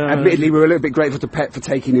if we turn... Admittedly, we were a little bit grateful to Pep for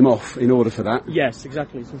taking him off in order for that. Yes,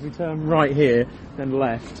 exactly. So if we turn right here, then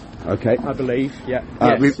left. Okay. I believe, yeah.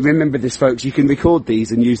 Remember this, folks, you can record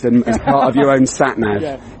these and use them as part of your own sat-nav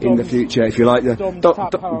in the future, if you like.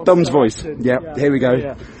 Dom's voice. Yeah, here we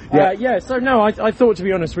go. So no, I thought, to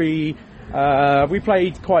be honest, we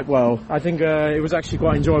played quite well. I think it was actually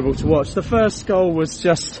quite enjoyable to watch. The first goal was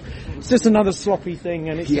just another sloppy thing,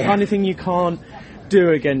 and it's the kind of thing you can't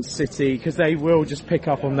do against City because they will just pick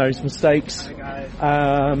up on those mistakes.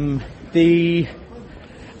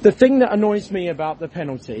 The thing that annoys me about the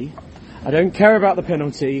penalty, I don't care about the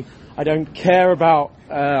penalty. I don't care about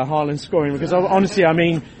Haaland scoring because honestly, I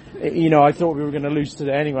mean, I thought we were going to lose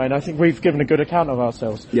today anyway, and I think we've given a good account of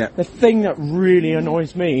ourselves. Yeah. The thing that really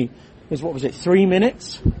annoys me is, 3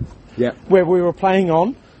 minutes? Yeah. Where we were playing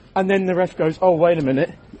on, and then the ref goes, oh, wait a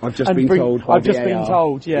minute. I've just been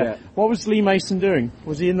told, yeah. What was Lee Mason doing?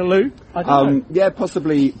 Was he in the loo? I don't know. Yeah,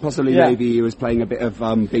 possibly maybe he was playing a bit of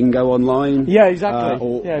bingo online. Yeah, exactly.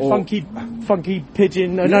 Funky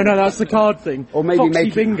pigeon. No, that's the card thing. Or maybe Foxy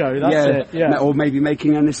bingo, that's it. Yeah. Or maybe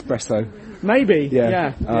making an espresso. Maybe,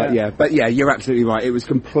 yeah. But you're absolutely right. It was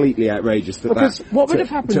completely outrageous. Because what would have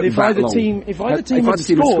happened if either team had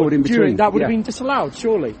scored in between? That would have been disallowed,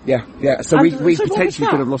 surely. Yeah. So we potentially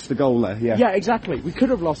could have lost the goal there. Yeah. Yeah, exactly. We could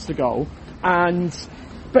have lost the goal,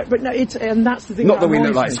 but no, and that's the thing. Not that we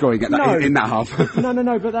look like scoring in that half.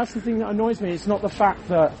 No. But that's the thing that annoys me. It's not the fact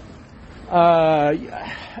that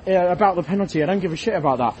about the penalty. I don't give a shit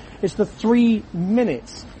about that. It's the 3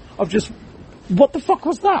 minutes of just. What the fuck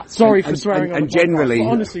was that? Sorry for swearing on the podcast, but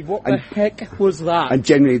honestly, what the heck was that? And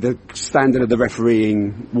generally, the standard of the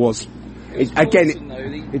refereeing was, it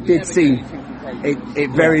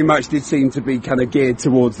very much did seem to be kind of geared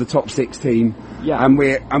towards the top 16. Yeah. And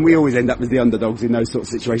we always end up as the underdogs in those sort of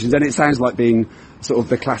situations. And it sounds like being sort of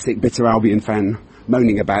the classic bitter Albion fan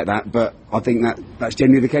moaning about that, but I think that's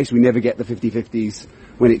generally the case. We never get the 50-50s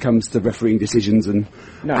when it comes to refereeing decisions, and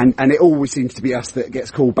it always seems to be us that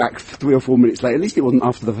gets called back 3 or 4 minutes later. At least it wasn't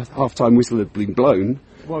after the half-time whistle had been blown.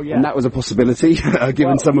 Well, yeah. And that was a possibility,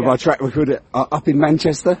 given some of our track record up in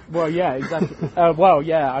Manchester. Well, yeah, exactly.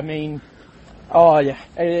 I mean,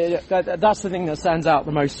 that's the thing that stands out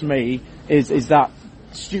the most to me is that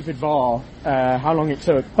stupid VAR, how long it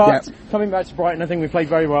took. But coming back to Brighton, I think we played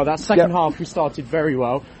very well. That second half we started very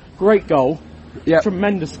well. Great goal.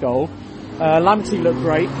 Tremendous goal. Lamptey looked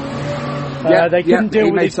great. They couldn't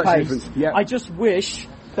deal with his pace. I just wish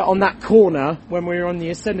that on that corner, when we were on the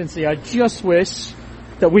ascendancy, I just wish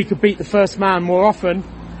that we could beat the first man more often,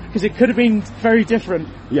 because it could have been very different.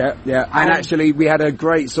 Yeah. And actually, we had a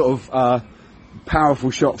great sort of powerful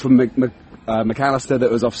shot from McAllister that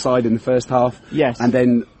was offside in the first half. Yes. And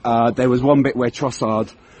then there was one bit where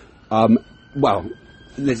Trossard,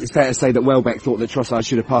 it's fair to say that Welbeck thought that Trossard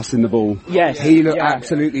should have passed in the ball. Yes. He looked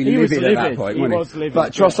absolutely livid at that point, wasn't he? Livid,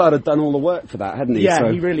 but Trossard had done all the work for that, hadn't he?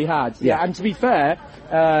 Yeah, he really had. Yeah, and to be fair,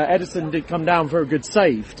 Ederson did come down for a good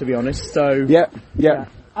save, to be honest, so... Yeah.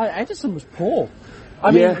 Ederson was poor.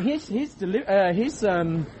 I mean,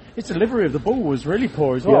 his delivery of the ball was really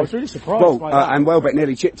poor as well. I was really surprised by that. And Welbeck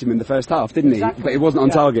nearly chipped him in the first half, didn't he? Exactly. But it wasn't on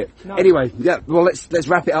target. No. Anyway, well, let's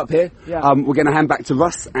wrap it up here. Yeah. We're going to hand back to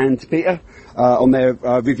Russ and Peter on their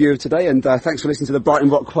review of today. And thanks for listening to the Brighton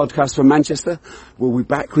Rock podcast from Manchester. We'll be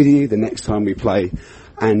back with you the next time we play.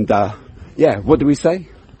 And, what do we say?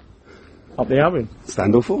 Up the Albion.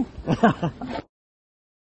 Stand or fall.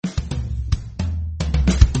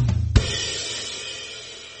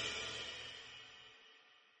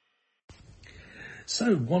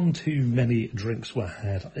 So, one too many drinks were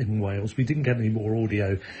had in Wales. We didn't get any more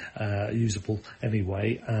audio usable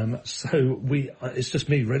anyway. It's just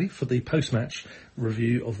me ready for the post-match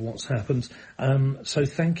review of what's happened. So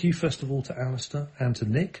thank you first of all to Alistair and to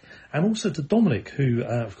Nick, and also to Dominic, who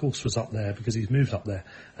of course was up there because he's moved up there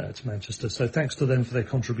to Manchester. So thanks to them for their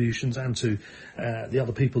contributions, and to the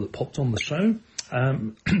other people that popped on the show.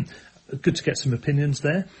 Good to get some opinions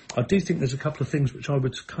there. I do think there's a couple of things which I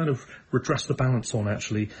would kind of redress the balance on,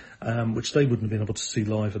 actually, which they wouldn't have been able to see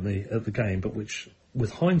live at the game, but which,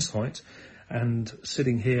 with hindsight, and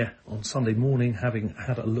sitting here on Sunday morning, having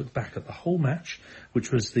had a look back at the whole match,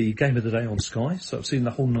 which was the game of the day on Sky, so I've seen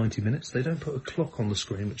the whole 90 minutes. They don't put a clock on the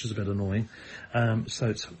screen, which is a bit annoying, so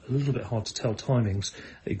it's a little bit hard to tell timings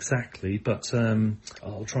exactly, but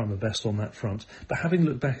I'll try my best on that front. But having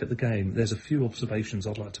looked back at the game, there's a few observations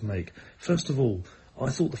I'd like to make. First of all, I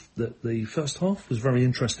thought that the first half was very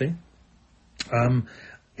interesting.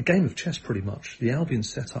 a game of chess pretty much. The Albion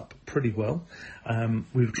set up pretty well.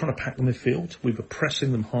 We were trying to pack the midfield. We were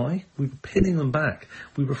pressing them high. We were pinning them back.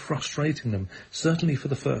 We were frustrating them. Certainly for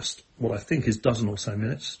the first, what I think is dozen or so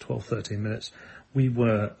minutes, 12, 13 minutes, we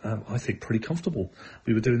were, I think, pretty comfortable.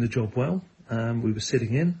 We were doing the job well. We were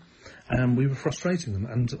sitting in, and we were frustrating them,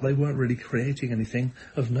 and they weren't really creating anything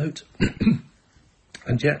of note.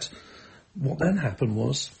 And yet, what then happened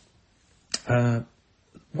was,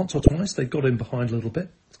 once or twice they got in behind a little bit,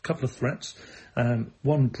 a couple of threats,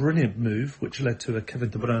 one brilliant move which led to a Kevin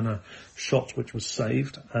De Bruyne shot which was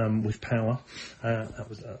saved with power. That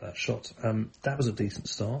was that shot. That was a decent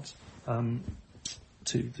start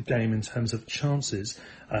to the game in terms of chances,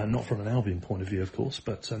 not from an Albion point of view, of course,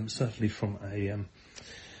 but certainly from a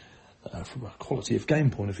quality of game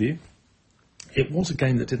point of view. It was a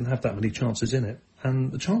game that didn't have that many chances in it,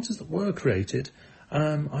 and the chances that were created,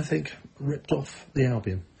 I think, ripped off the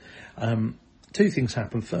Albion. Two things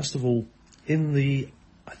happened. First of all, I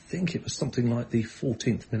think it was something like the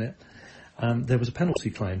 14th minute, there was a penalty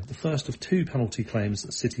claim, the first of two penalty claims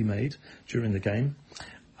that City made during the game.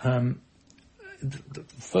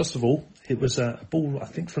 First of all, it was a ball, I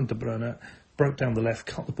think, from De Bruyne, broke down the left,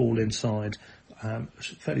 cut the ball inside,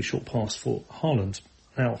 fairly short pass for Haaland.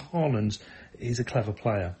 Now, Haaland is a clever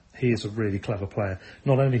player. He is a really clever player.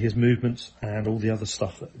 Not only his movements and all the other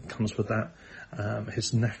stuff that comes with that,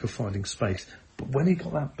 his knack of finding space, but when he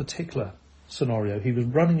got that particular scenario, he was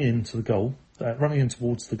running into the goal, running in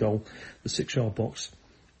towards the goal, the 6-yard box.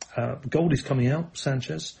 Goldie's coming out,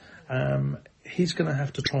 Sanchez. He's going to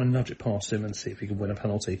have to try and nudge it past him and see if he can win a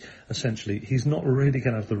penalty. Essentially, he's not really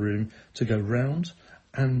going to have the room to go round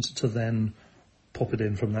and to then pop it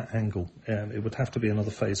in from that angle. It would have to be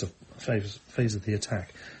another phase of the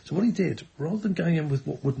attack. So what he did, rather than going in with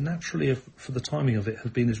what would naturally, have, for the timing of it,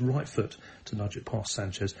 have been his right foot to nudge it past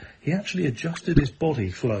Sanchez, he actually adjusted his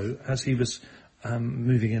body flow as he was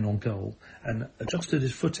moving in on goal and adjusted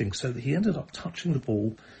his footing so that he ended up touching the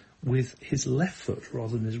ball with his left foot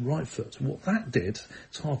rather than his right foot. What that did,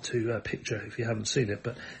 it's hard to picture if you haven't seen it,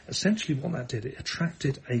 but essentially what that did, it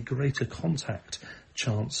attracted a greater contact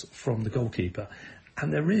chance from the goalkeeper.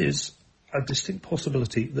 And there is a distinct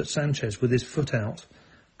possibility that Sanchez, with his foot out,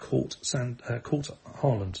 caught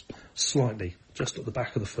Haaland slightly, just at the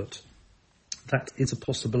back of the foot. That is a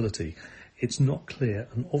possibility. It's not clear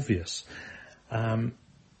and obvious.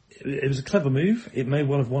 It was a clever move. It may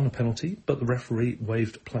well have won a penalty, but the referee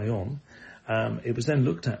waved play on. It was then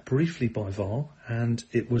looked at briefly by VAR, and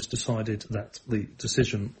it was decided that the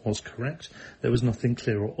decision was correct. There was nothing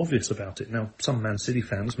clear or obvious about it. Now, some Man City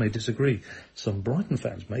fans may disagree. Some Brighton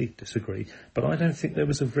fans may disagree. But I don't think there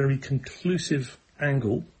was a very conclusive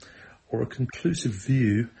angle or a conclusive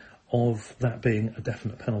view of that being a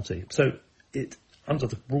definite penalty. So it, under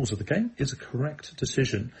the rules of the game, is a correct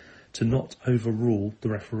decision to not overrule the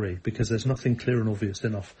referee, because there's nothing clear and obvious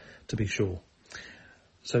enough to be sure.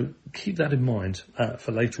 So keep that in mind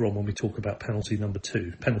for later on when we talk about penalty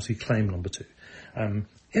claim number two.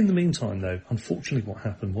 In the meantime, though, unfortunately what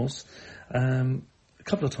happened was a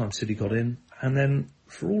couple of times City got in, and then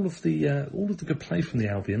for all of the good play from the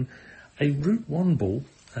Albion, a Route 1 ball,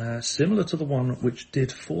 similar to the one which did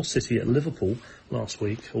for City at Liverpool last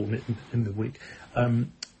week, or in the week,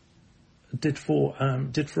 did for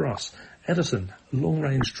us. Ederson,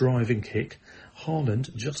 long-range driving kick.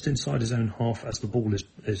 Haaland just inside his own half as the ball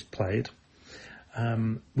is played,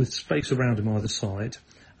 with space around him either side,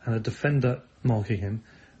 and a defender marking him,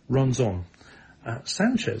 runs on.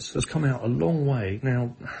 Sanchez has come out a long way.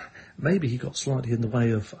 Now, maybe he got slightly in the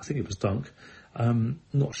way of, I think it was Dunk,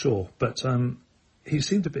 not sure, but he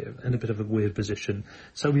seemed in a bit of a weird position.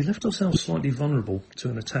 So we left ourselves slightly vulnerable to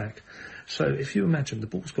an attack. So if you imagine the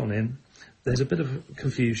ball's gone in, there's a bit of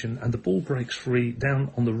confusion, and the ball breaks free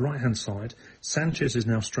down on the right-hand side. Sanchez is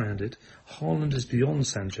now stranded. Haaland is beyond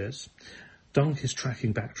Sanchez. Dunk is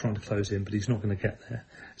tracking back, trying to close in, but he's not going to get there.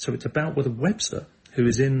 So it's about whether Webster, who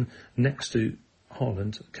is in next to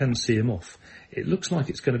Haaland, can see him off. It looks like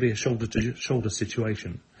it's going to be a shoulder-to-shoulder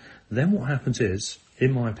situation. Then what happens is,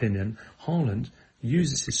 in my opinion, Haaland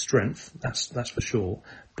uses his strength, that's for sure,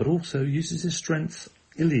 but also uses his strength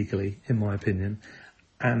illegally, in my opinion,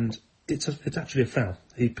 and it's actually a foul.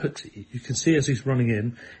 You can see as he's running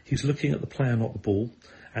in, he's looking at the player, not the ball,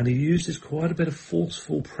 and he uses quite a bit of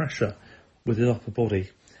forceful pressure with his upper body,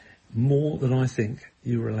 more than I think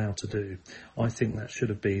you were allowed to do. I think that should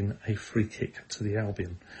have been a free kick to the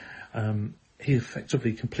Albion. He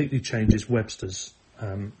effectively completely changes Webster's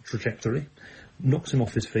trajectory, knocks him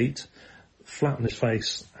off his feet, flat on his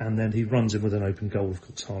face, and then he runs in with an open goal, of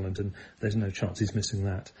course, Haaland, and there's no chance he's missing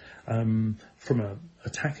that. From an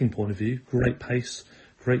attacking point of view, great pace,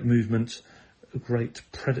 great movement, great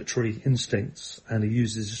predatory instincts, and he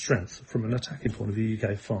uses his strength. From an attacking point of view, you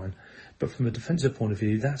go fine. But from a defensive point of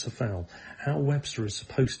view, that's a foul. How Webster is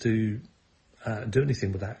supposed to do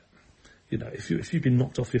anything with that? You know, if you've been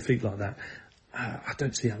knocked off your feet like that, I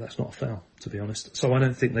don't see how that's not a foul, to be honest. So I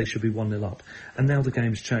don't think they should be 1-0 up. And now the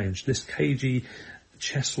game's changed. This cagey,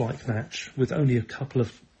 chess-like match with only a couple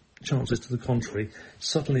of chances to the contrary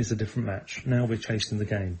suddenly is a different match. Now we're chasing the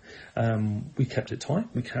game. We kept it tight.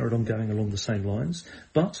 We carried on going along the same lines.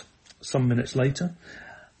 But some minutes later,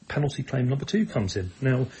 penalty claim number 2 comes in.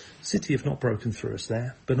 Now, City have not broken through us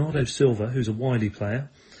there. Bernardo Silva, who's a wily player,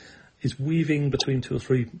 is weaving between 2 or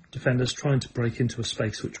 3 defenders, trying to break into a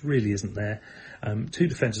space which really isn't there. 2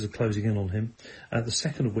 defenders are closing in on him. The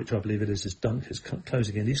second of which I believe it is Dunk, is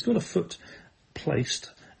closing in. He's got a foot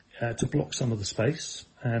placed to block some of the space,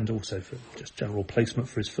 and also for just general placement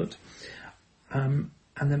for his foot. And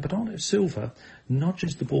then Bernardo Silva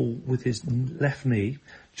nudges the ball with his left knee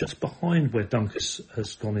just behind where Dunk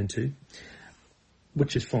has gone into,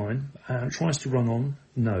 which is fine. Tries to run on.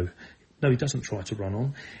 No, he doesn't try to run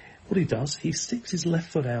on. What he does, he sticks his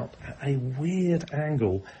left foot out at a weird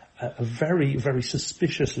angle, a very, very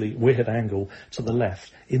suspiciously weird angle to the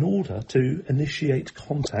left, in order to initiate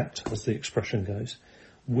contact, as the expression goes,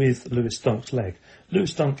 with Lewis Dunk's leg.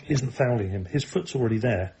 Lewis Dunk isn't fouling him. His foot's already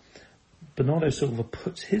there. Bernardo Silva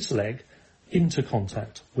puts his leg into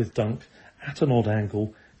contact with Dunk at an odd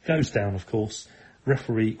angle, goes down, of course.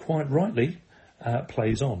 Referee, quite rightly,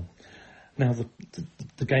 plays on. Now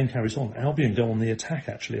the game carries on. Albion go on the attack,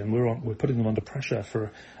 actually, and we're putting them under pressure for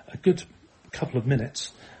a good couple of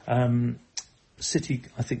minutes. City,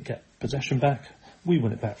 I think, get possession back. We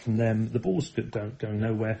win it back from them. The ball's going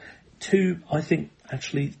nowhere. 2, I think,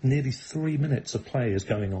 actually, nearly 3 minutes of play is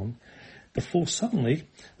going on before suddenly,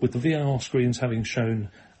 with the VAR screens having shown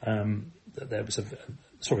that there was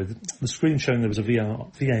the screen showing there was a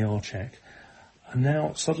VAR check. And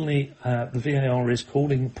now, suddenly, the VAR is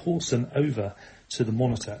calling Pawson over to the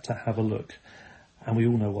monitor to have a look. And we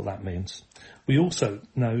all know what that means. We also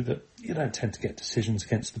know that you don't tend to get decisions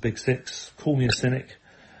against the Big Six. Call me a cynic,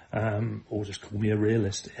 or just call me a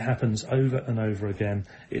realist. It happens over and over again.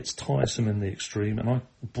 It's tiresome in the extreme, and I'm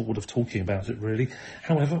bored of talking about it, really.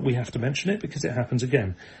 However, we have to mention it because it happens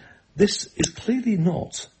again. This is clearly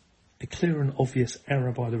not a clear and obvious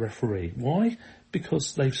error by the referee. Why?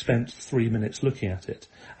 Because they've spent 3 minutes looking at it,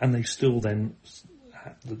 and they still then,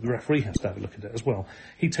 the referee has to have a look at it as well.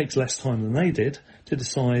 He takes less time than they did to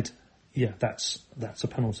decide, yeah, that's a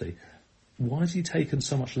penalty. Why has he taken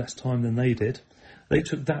so much less time than they did? They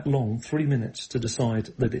took that long, 3 minutes, to decide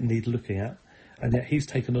that it needed looking at, and yet he's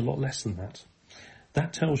taken a lot less than that.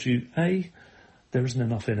 That tells you, A, there isn't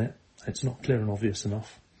enough in it, it's not clear and obvious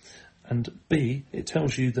enough, and B, it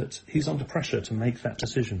tells you that he's under pressure to make that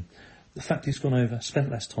decision. The fact he's gone over,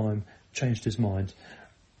 spent less time, changed his mind,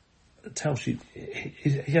 it tells you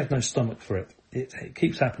he had no stomach for it. It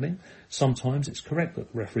keeps happening. Sometimes it's correct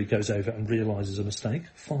that the referee goes over and realises a mistake.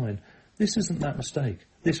 Fine. This isn't that mistake.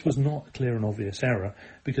 This was not a clear and obvious error,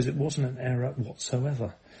 because it wasn't an error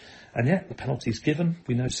whatsoever. And yet, the penalty's given.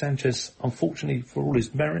 We know Sanchez, unfortunately, for all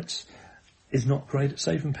his merits, is not great at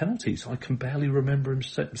saving penalties. I can barely remember him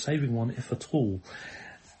saving one, if at all.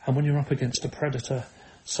 And when you're up against a predator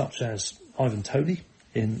such as Ivan Toney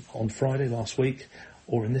on Friday last week,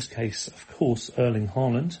 or in this case, of course, Erling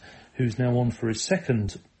Haaland, who's now on for his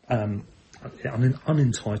second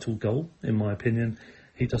unentitled goal, in my opinion.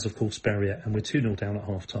 He does, of course, bury it, and we're 2-0 down at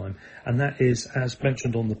half-time. And that is, as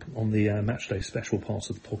mentioned on the Matchday special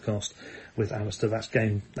part of the podcast with Alistair, that's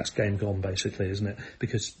game gone, basically, isn't it?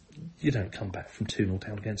 Because you don't come back from 2-0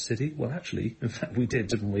 down against City. Well, actually, in fact, we did,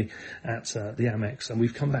 didn't we, at the Amex, and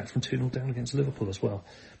we've come back from 2-0 down against Liverpool as well.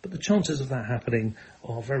 But the chances of that happening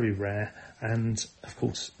are very rare, and, of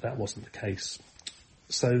course, that wasn't the case.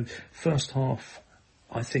 So, first half,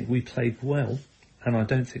 I think we played well, and I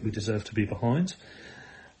don't think we deserve to be behind.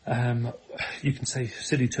 You can say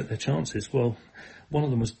City took their chances. Well, one of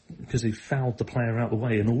them was because he fouled the player out of the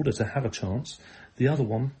way in order to have a chance. The other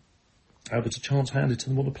one was a chance handed to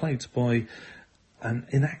them on a plate by an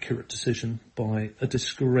inaccurate decision by a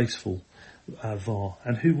disgraceful VAR.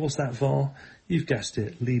 And who was that VAR? You've guessed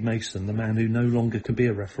it, Lee Mason, the man who no longer can be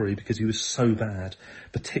a referee because he was so bad,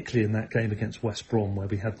 particularly in that game against West Brom where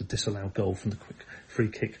we had the disallowed goal from the quick free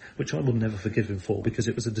kick, which I will never forgive him for because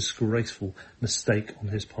it was a disgraceful mistake on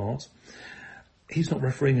his part. He's not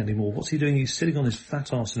refereeing anymore. What's he doing? He's sitting on his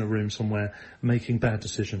fat arse in a room somewhere making bad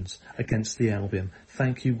decisions against the Albion.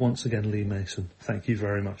 Thank you once again, Lee Mason. Thank you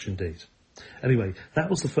very much indeed. Anyway, that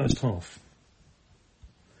was the first half.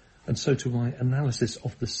 And so to my analysis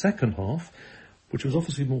of the second half, which was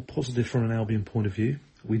obviously more positive from an Albion point of view.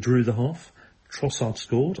 We drew the half. Trossard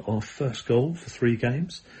scored our first goal for 3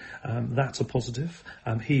 games. That's a positive.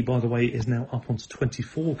 He, by the way, is now up onto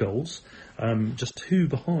 24 goals, just 2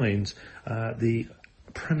 behind the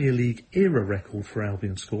Premier League era record for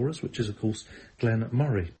Albion scorers, which is, of course, Glenn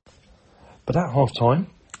Murray. But at half-time,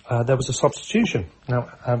 there was a substitution. Now,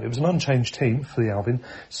 it was an unchanged team for the Albion,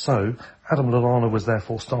 so Adam Lallana was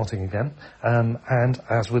therefore starting again, and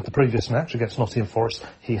as with the previous match against Nottingham Forest,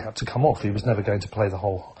 he had to come off. He was never going to play the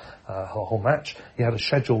whole match. He had a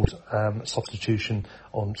scheduled substitution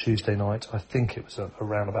on Tuesday night. I think it was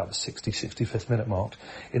around about the 65th minute mark.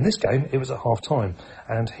 In this game, it was at half-time,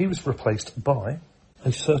 and he was replaced by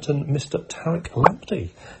a certain Mr. Tariq Lamptey.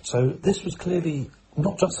 So this was clearly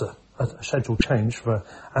not just a scheduled change for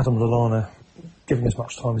Adam Lallana giving as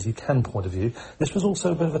much time as he can point of view. This was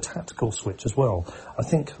also a bit of a tactical switch as well. I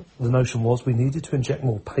think the notion was we needed to inject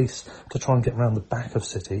more pace to try and get around the back of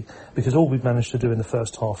City, because all we'd managed to do in the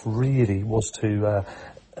first half really was to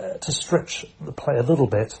stretch the play a little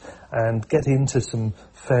bit and get into some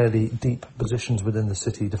fairly deep positions within the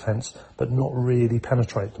City defence, but not really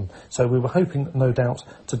penetrate them. So we were hoping, no doubt,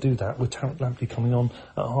 to do that with Tariq Lamptey coming on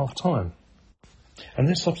at half-time. And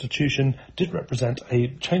this substitution did represent a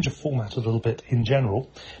change of format a little bit in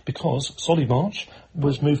general, because Solly March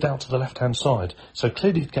was moved out to the left-hand side, so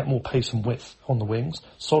clearly to get more pace and width on the wings.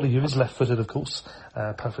 Solly, who is left-footed, of course,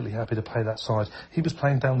 perfectly happy to play that side. He was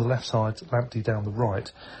playing down the left side, Lamptey down the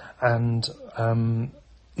right, and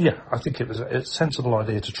I think it was a sensible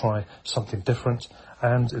idea to try something different.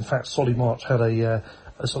 And in fact, Solly March had a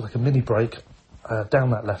sort of like a mini break down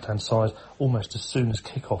that left-hand side almost as soon as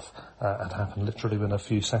kick-off had happened, literally within a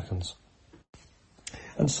few seconds.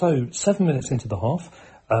 And so, 7 minutes into the half,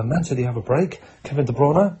 Man City have a break. Kevin De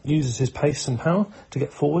Bruyne uses his pace and power to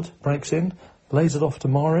get forward, breaks in, lays it off to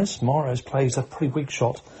Mahrez. Mahrez plays a pretty weak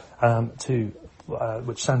shot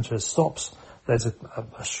which Sanchez stops. There's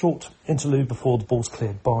a short interlude before the ball's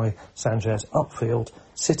cleared by Sanchez upfield.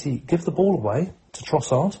 City give the ball away to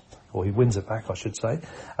Trossard, or he wins it back, I should say,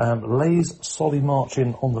 lays Solly March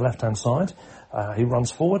in on the left-hand side. He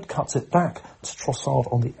runs forward, cuts it back to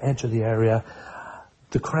Trossard on the edge of the area.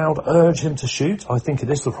 The crowd urge him to shoot. I think it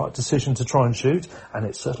is the right decision to try and shoot, and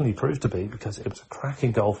it certainly proved to be, because it was a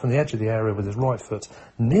cracking goal from the edge of the area with his right foot,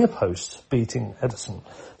 near post, beating Ederson.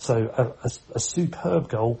 So a superb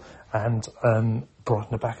goal, and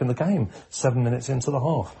Brighton are back in the game. 7 minutes into the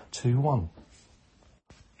half, 2-1.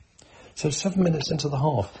 So 7 minutes into the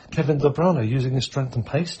half, Kevin De Bruyne, using his strength and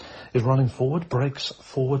pace, is running forward, breaks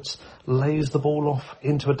forwards, lays the ball off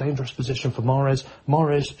into a dangerous position for Mahrez.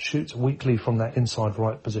 Mahrez shoots weakly from that inside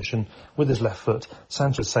right position with his left foot.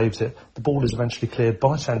 Sanchez saves it. The ball is eventually cleared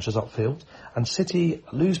by Sanchez upfield, and City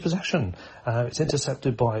lose possession. It's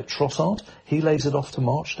intercepted by Trossard. He lays it off to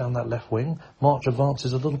March down that left wing. March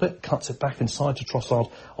advances a little bit, cuts it back inside to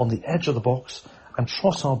Trossard on the edge of the box, and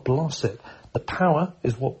Trossard blasts it. The power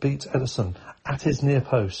is what beats Ederson at his near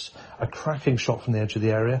post. A cracking shot from the edge of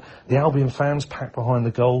the area. The Albion fans packed behind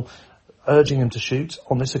the goal, urging him to shoot.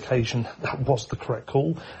 On this occasion, that was the correct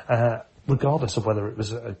call. Regardless of whether it was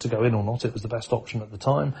to go in or not, it was the best option at the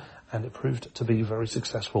time, and it proved to be very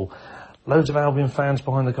successful. Loads of Albion fans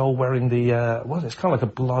behind the goal wearing the, it's kind of like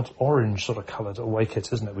a blood orange sort of coloured away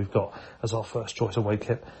kit, isn't it, we've got as our first choice away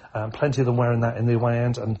kit. Plenty of them wearing that in the away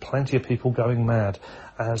end, and plenty of people going mad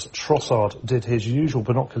as Trossard did his usual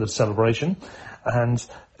binocular celebration and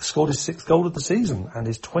scored his 6th goal of the season and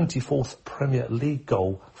his 24th Premier League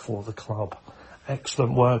goal for the club.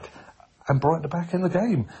 Excellent work. And Brighton are back in the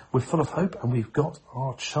game. We're full of hope, and we've got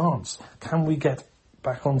our chance. Can we get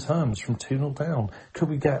back on terms from 2-0 down? Could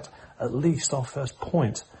we get at least our first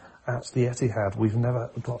point at the Etihad? We've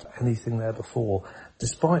never got anything there before,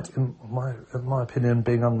 despite, in my opinion,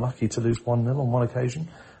 being unlucky to lose 1-0 on one occasion.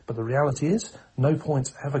 But the reality is, no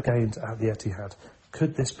points ever gained at the Etihad.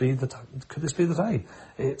 Could this be the day?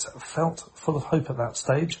 It felt full of hope at that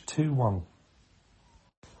stage. 2-1.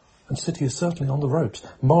 And City is certainly on the ropes.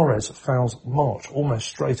 Mahrez fouls March almost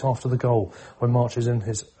straight after the goal, when March is in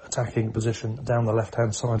his attacking position down the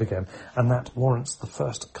left-hand side again, and that warrants the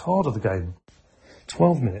first card of the game.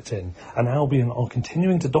 12 minutes in, and Albion are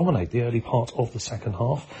continuing to dominate the early part of the second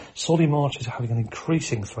half. Solly March is having an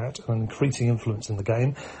increasing threat and an increasing influence in the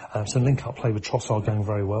game. Some link-up play with Trossard going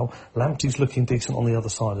very well. Lamptey's looking decent on the other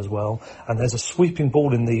side as well, and there's a sweeping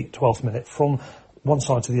ball in the 12th minute from one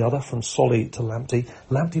side to the other, from Solly to Lamptey.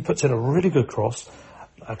 Lamptey puts in a really good cross.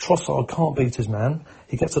 Trossard can't beat his man.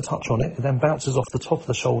 He gets a touch on it. It then bounces off the top of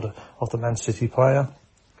the shoulder of the Man City player.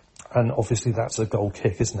 And obviously that's a goal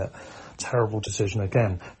kick, isn't it? Terrible decision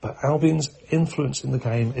again. But Albion's influence in the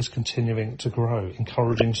game is continuing to grow,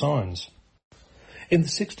 encouraging signs. In the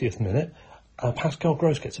 60th minute, Pascal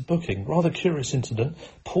Gross gets a booking. Rather curious incident.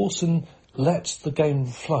 Pawson lets the game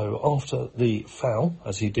flow after the foul,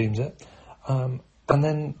 as he deems it, and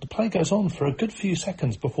then the play goes on for a good few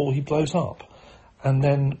seconds before he blows up, and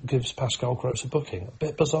then gives Pascal Gross a booking. A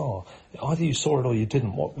bit bizarre. Either you saw it or you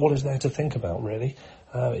didn't. What is there to think about, really?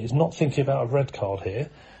 He's not thinking about a red card here,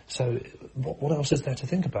 so what else is there to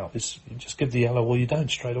think about? You just give the yellow or you don't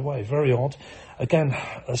straight away. Very odd. Again,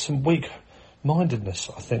 some weak-mindedness,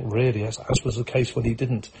 I think, really, as was the case when he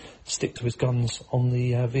didn't stick to his guns on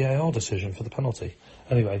the VAR decision for the penalty.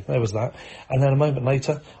 Anyway, there was that. And then a moment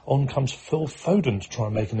later, on comes Phil Foden to try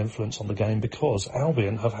and make an influence on the game, because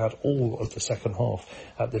Albion have had all of the second half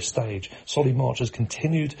at this stage. Solly March has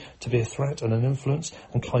continued to be a threat and an influence,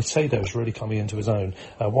 and Caicedo's really coming into his own.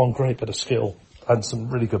 One great bit of skill and some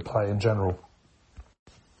really good play in general.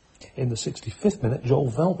 In the 65th minute,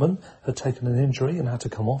 Joel Veltman had taken an injury and had to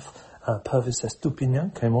come off. Pervis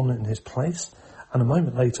Estupiñán came on in his place, and a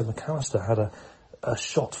moment later McAllister had a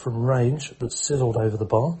shot from range that sizzled over the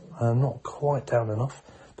bar. Not quite down enough,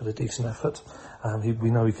 but a decent effort. We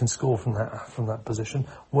know he can score from that position.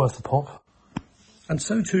 Worth a pop. And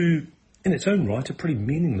so too, in its own right, a pretty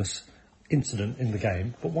meaningless incident in the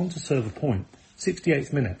game, but one to serve a point.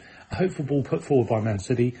 68th minute, a hopeful ball put forward by Man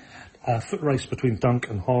City. Foot race between Dunk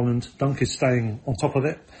and Haaland. Dunk is staying on top of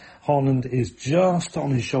it. Haaland is just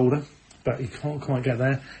on his shoulder, but he can't quite get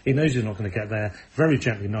there. He knows he's not going to get there. Very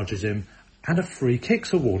gently nudges him. And a free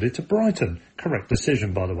kick's awarded to Brighton. Correct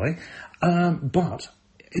decision, by the way. But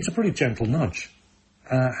it's a pretty gentle nudge.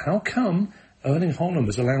 How come Erling Haaland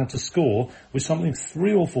was allowed to score with something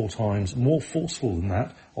 3 or 4 times more forceful than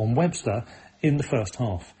that on Webster in the first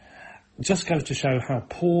half? It just goes to show how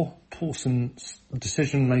poor Pawson's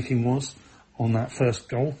decision-making was on that first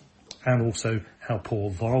goal, and also how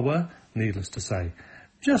poor VAR were, needless to say.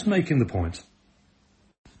 Just making the point.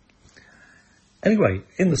 Anyway,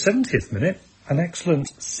 in the 70th minute, an excellent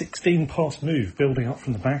 16-pass move building up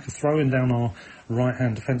from the back, a throw-in down our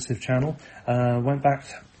right-hand defensive channel. Went back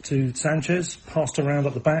to Sanchez, passed around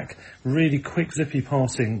at the back, really quick, zippy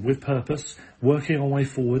passing with purpose, working our way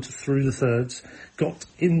forward through the thirds, got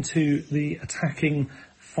into the attacking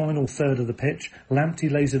final third of the pitch. Lamptey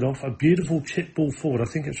lays it off, a beautiful chip ball forward, I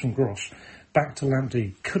think it's from Gross. Back to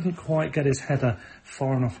Lamptey, couldn't quite get his header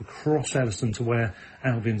far enough across Ederson to where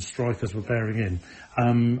Albion's strikers were bearing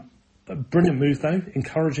in. A brilliant move though,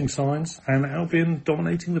 encouraging signs, and Albion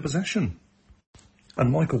dominating the possession.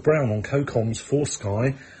 And Michael Brown on co-coms for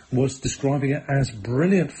Sky was describing it as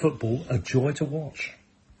brilliant football, a joy to watch.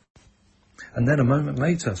 And then a moment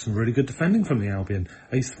later, some really good defending from the Albion.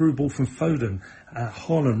 A through ball from Foden.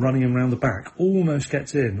 Haaland running him round the back. Almost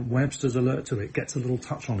gets in. Webster's alert to it. Gets a little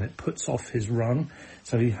touch on it. Puts off his run.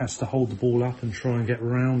 So he has to hold the ball up and try and get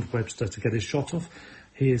round Webster to get his shot off.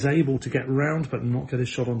 He is able to get round but not get his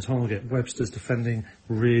shot on target. Webster's defending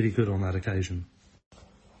really good on that occasion.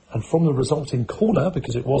 And from the resulting corner,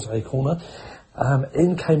 because it was a corner,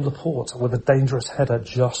 in came Laporte with a dangerous header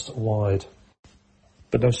just wide.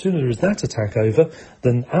 But no sooner is that attack over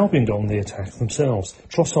than Albion go on the attack themselves.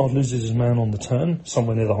 Trossard loses his man on the turn,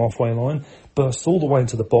 somewhere near the halfway line, bursts all the way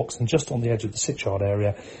into the box and just on the edge of the 6-yard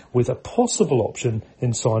area with a possible option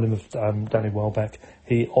inside him of Danny Welbeck.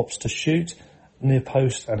 He opts to shoot near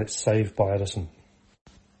post and it's saved by Ederson.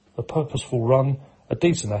 A purposeful run, a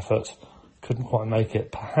decent effort, couldn't quite make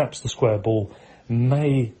it. Perhaps the square ball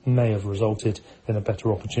may have resulted in a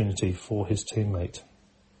better opportunity for his teammate.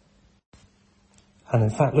 And in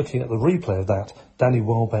fact, looking at the replay of that, Danny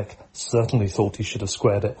Welbeck certainly thought he should have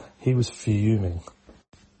squared it. He was fuming.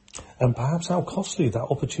 And perhaps how costly that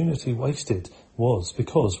opportunity wasted was,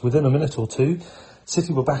 because within a minute or two,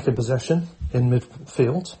 City were back in possession in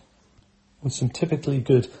midfield with some typically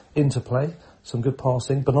good interplay, some good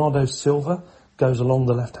passing. Bernardo Silva goes along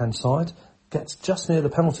the left-hand side, gets just near the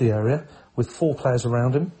penalty area with 4 players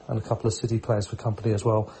around him and a couple of City players for company as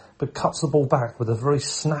well, but cuts the ball back with a very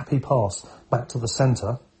snappy pass back to the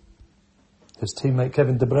centre. His teammate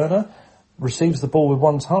Kevin De Bruyne receives the ball with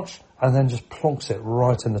one touch and then just plonks it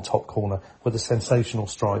right in the top corner with a sensational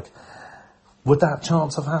strike. Would that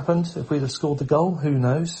chance have happened if we'd have scored the goal? Who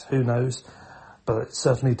knows? But it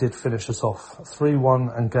certainly did finish us off.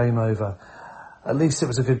 3-1 and game over. At least it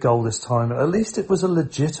was a good goal this time. At least it was a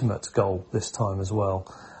legitimate goal this time as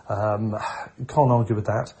well. Can't argue with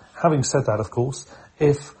that. Having said that, of course,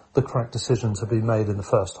 if the correct decisions had been made in the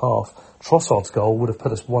first half, Trossard's goal would have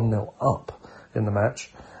put us 1-0 up in the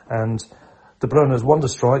match, and De Bruyne's wonder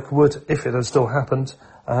strike would, if it had still happened,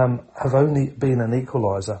 have only been an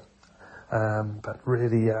equaliser. But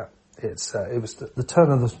really, it was the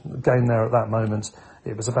turn of the game there at that moment.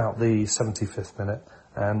 It was about the 75th minute,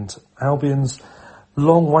 and Albion's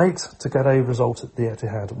long wait to get a result at the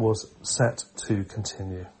Etihad was set to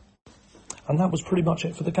continue. And that was pretty much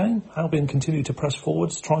it for the game. Albion continued to press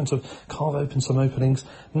forwards, trying to carve open some openings.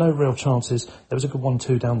 No real chances. There was a good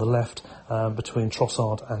 1-2 down the left between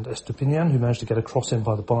Trossard and Estupiñán, who managed to get a cross in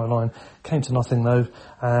by the byline. Came to nothing though.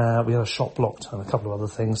 We had a shot blocked and a couple of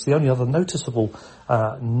other things. The only other noticeable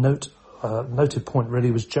noted point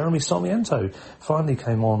really was Jeremy Sarmiento. Finally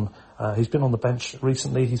came on. He's been on the bench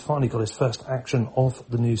recently. He's finally got his first action of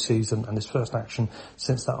the new season and his first action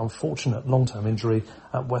since that unfortunate long-term injury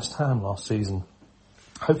at West Ham last season.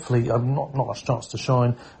 Hopefully, not much chance to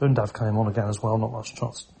shine. Undav came on again as well, not much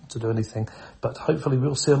chance to do anything. But hopefully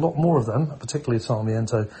we'll see a lot more of them, particularly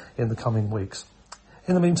Sarmiento, in the coming weeks.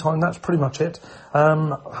 In the meantime, that's pretty much it.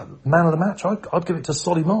 Man of the match, I'd give it to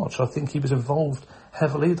Solly March. I think he was involved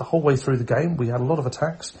heavily the whole way through the game. We had a lot of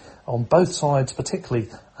attacks on both sides, particularly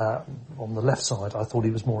on the left side. I thought he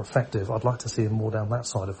was more effective. I'd like to see him more down that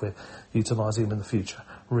side if we're utilising him in the future.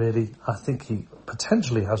 Really, I think he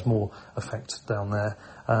potentially has more effect down there.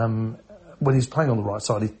 When he's playing on the right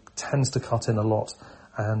side, he tends to cut in a lot.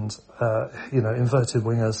 And, inverted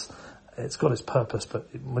wingers, it's got its purpose, but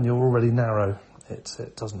when you're already narrow,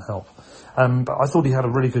 it doesn't help. But I thought he had a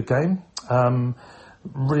really good game.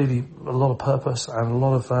 Really a lot of purpose and a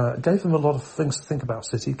lot of gave them a lot of things to think about.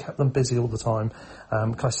 City kept them busy all the time.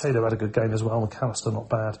 Caicedo had a good game as well. McAllister not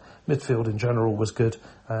bad. Midfield in general was good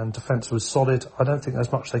and defence was solid. I don't think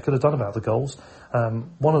there's much they could have done about the goals.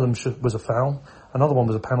 One of them was a foul. Another one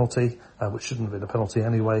was a penalty, which shouldn't have been a penalty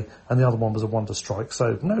anyway, and the other one was a wonder strike.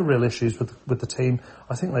 So no real issues with the team.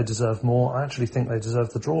 I think they deserve more. I actually think they deserve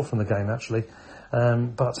the draw from the game actually,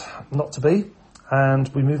 but not to be. And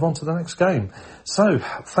we move on to the next game. So,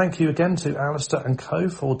 thank you again to Alistair and Co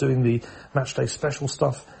for doing the Matchday special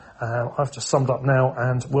stuff. I've just summed up now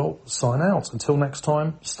and we'll sign out. Until next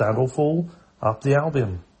time, stand or fall, up the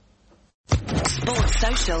Albion. Sports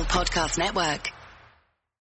Social Podcast Network.